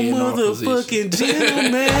an A&R position. I'm a motherfucking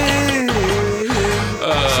gentleman.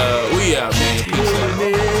 We out, man. Peace out.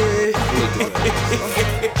 Look at that.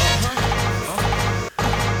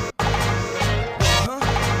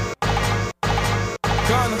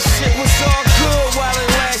 Shit was all good while it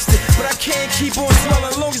lasted, but I can't keep on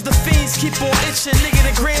swelling. Long as the fiends keep on itching, nigga,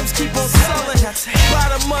 the grams keep on selling.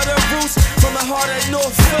 Bottom of the roots, from the heart of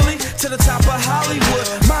North Philly to the top of Hollywood.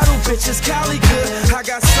 Model bitches, Cali good. I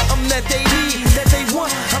got something that they need, that they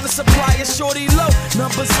want. I'm the supplier, shorty low.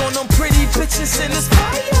 Numbers on them pretty bitches in this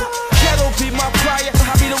fire. Ghetto be my prior,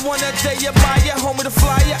 I be the one that they admire. Home of the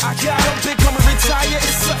flyer, I got them, big come and retire.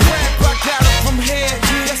 It's a rap, I got them from here.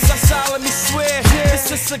 Yes, I solemnly swear. It's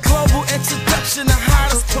just a global introduction, the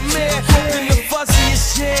hottest premiere. Hoping the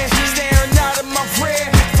fuzziest share, staring out of my rear.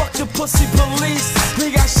 Fuck the pussy police, we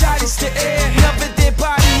got shotties to air. Never did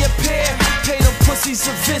body appear, pay them pussies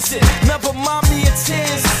a visit. Never mommy in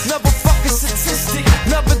tears, never fucking statistic.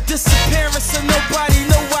 Never disappearance, and nobody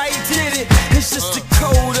know why he did it. It's just the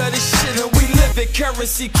code of this shit, and we live it.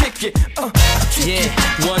 Currency, kick it, kick it.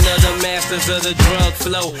 One of the masters of the drug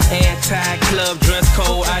flow. Anti-club dress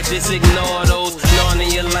code, I just ignore those.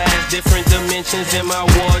 Knowing your last, different dimensions in my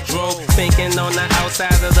wardrobe. Thinking on the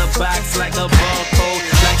outside of the box like a barcode.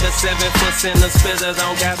 Like a 7-foot center spitter,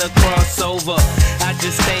 don't gotta cross over. I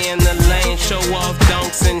just stay in the lane, show off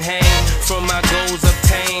dunks and hang. From my goals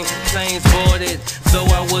obtained, planes boarded, though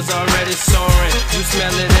I was already soaring. You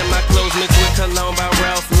smell it in my clothes mixed with cologne by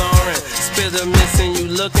Ralph Lauren. Spitter missing, you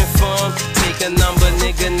looking for him? Take a number,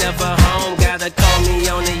 nigga, never home. Gotta call me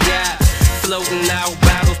on the yacht. Floating out,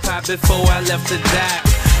 bottles pop before I left the dock.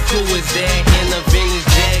 Who was that in the vintage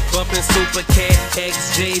jet? Bumpin' Super Cat,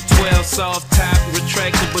 XJ12, soft top,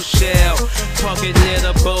 retractable shell. Pocket near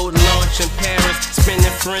the boat launch in Paris.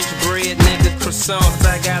 Spinning French bread, nigga, croissants.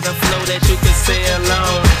 I got a flow that you can sail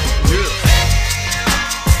on.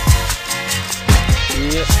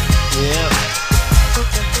 Yeah.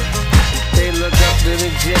 They look up to the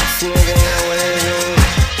jets, nigga, know what it is.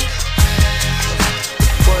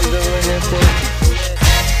 Wondering if they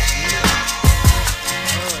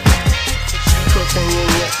cooking your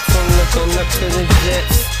neck from looking up to the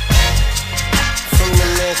jets. From the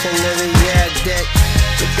mansion to the yard deck.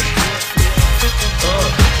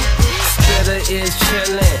 Spitter is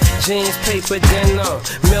chillin', jeans, paper, denim,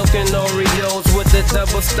 milk and Oreos with the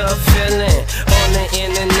double stuff filling. On the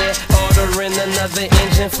internet, ordering another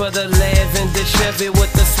engine for the lavender Chevy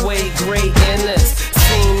with the suede gray inners.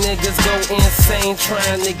 Seen niggas go insane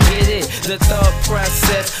trying to get it. The thought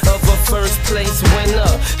process of a first place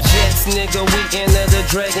winner. Jets, nigga, we enter the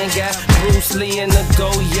dragon. Got Bruce Lee in the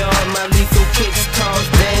go yard. My lethal kicks cause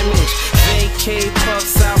damage. Vacay, puff,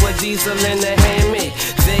 sour diesel in the hammock.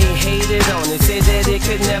 They hated on it, said that it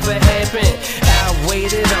could never happen. I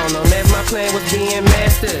waited on them as my plan was being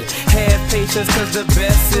mastered. Have patience cause the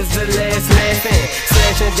best is the last laughing.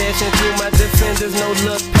 Slashing, dashing through my defenders, no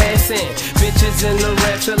look passing. Bitches in the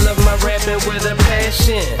rapture, love my rapping with a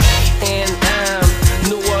passion. And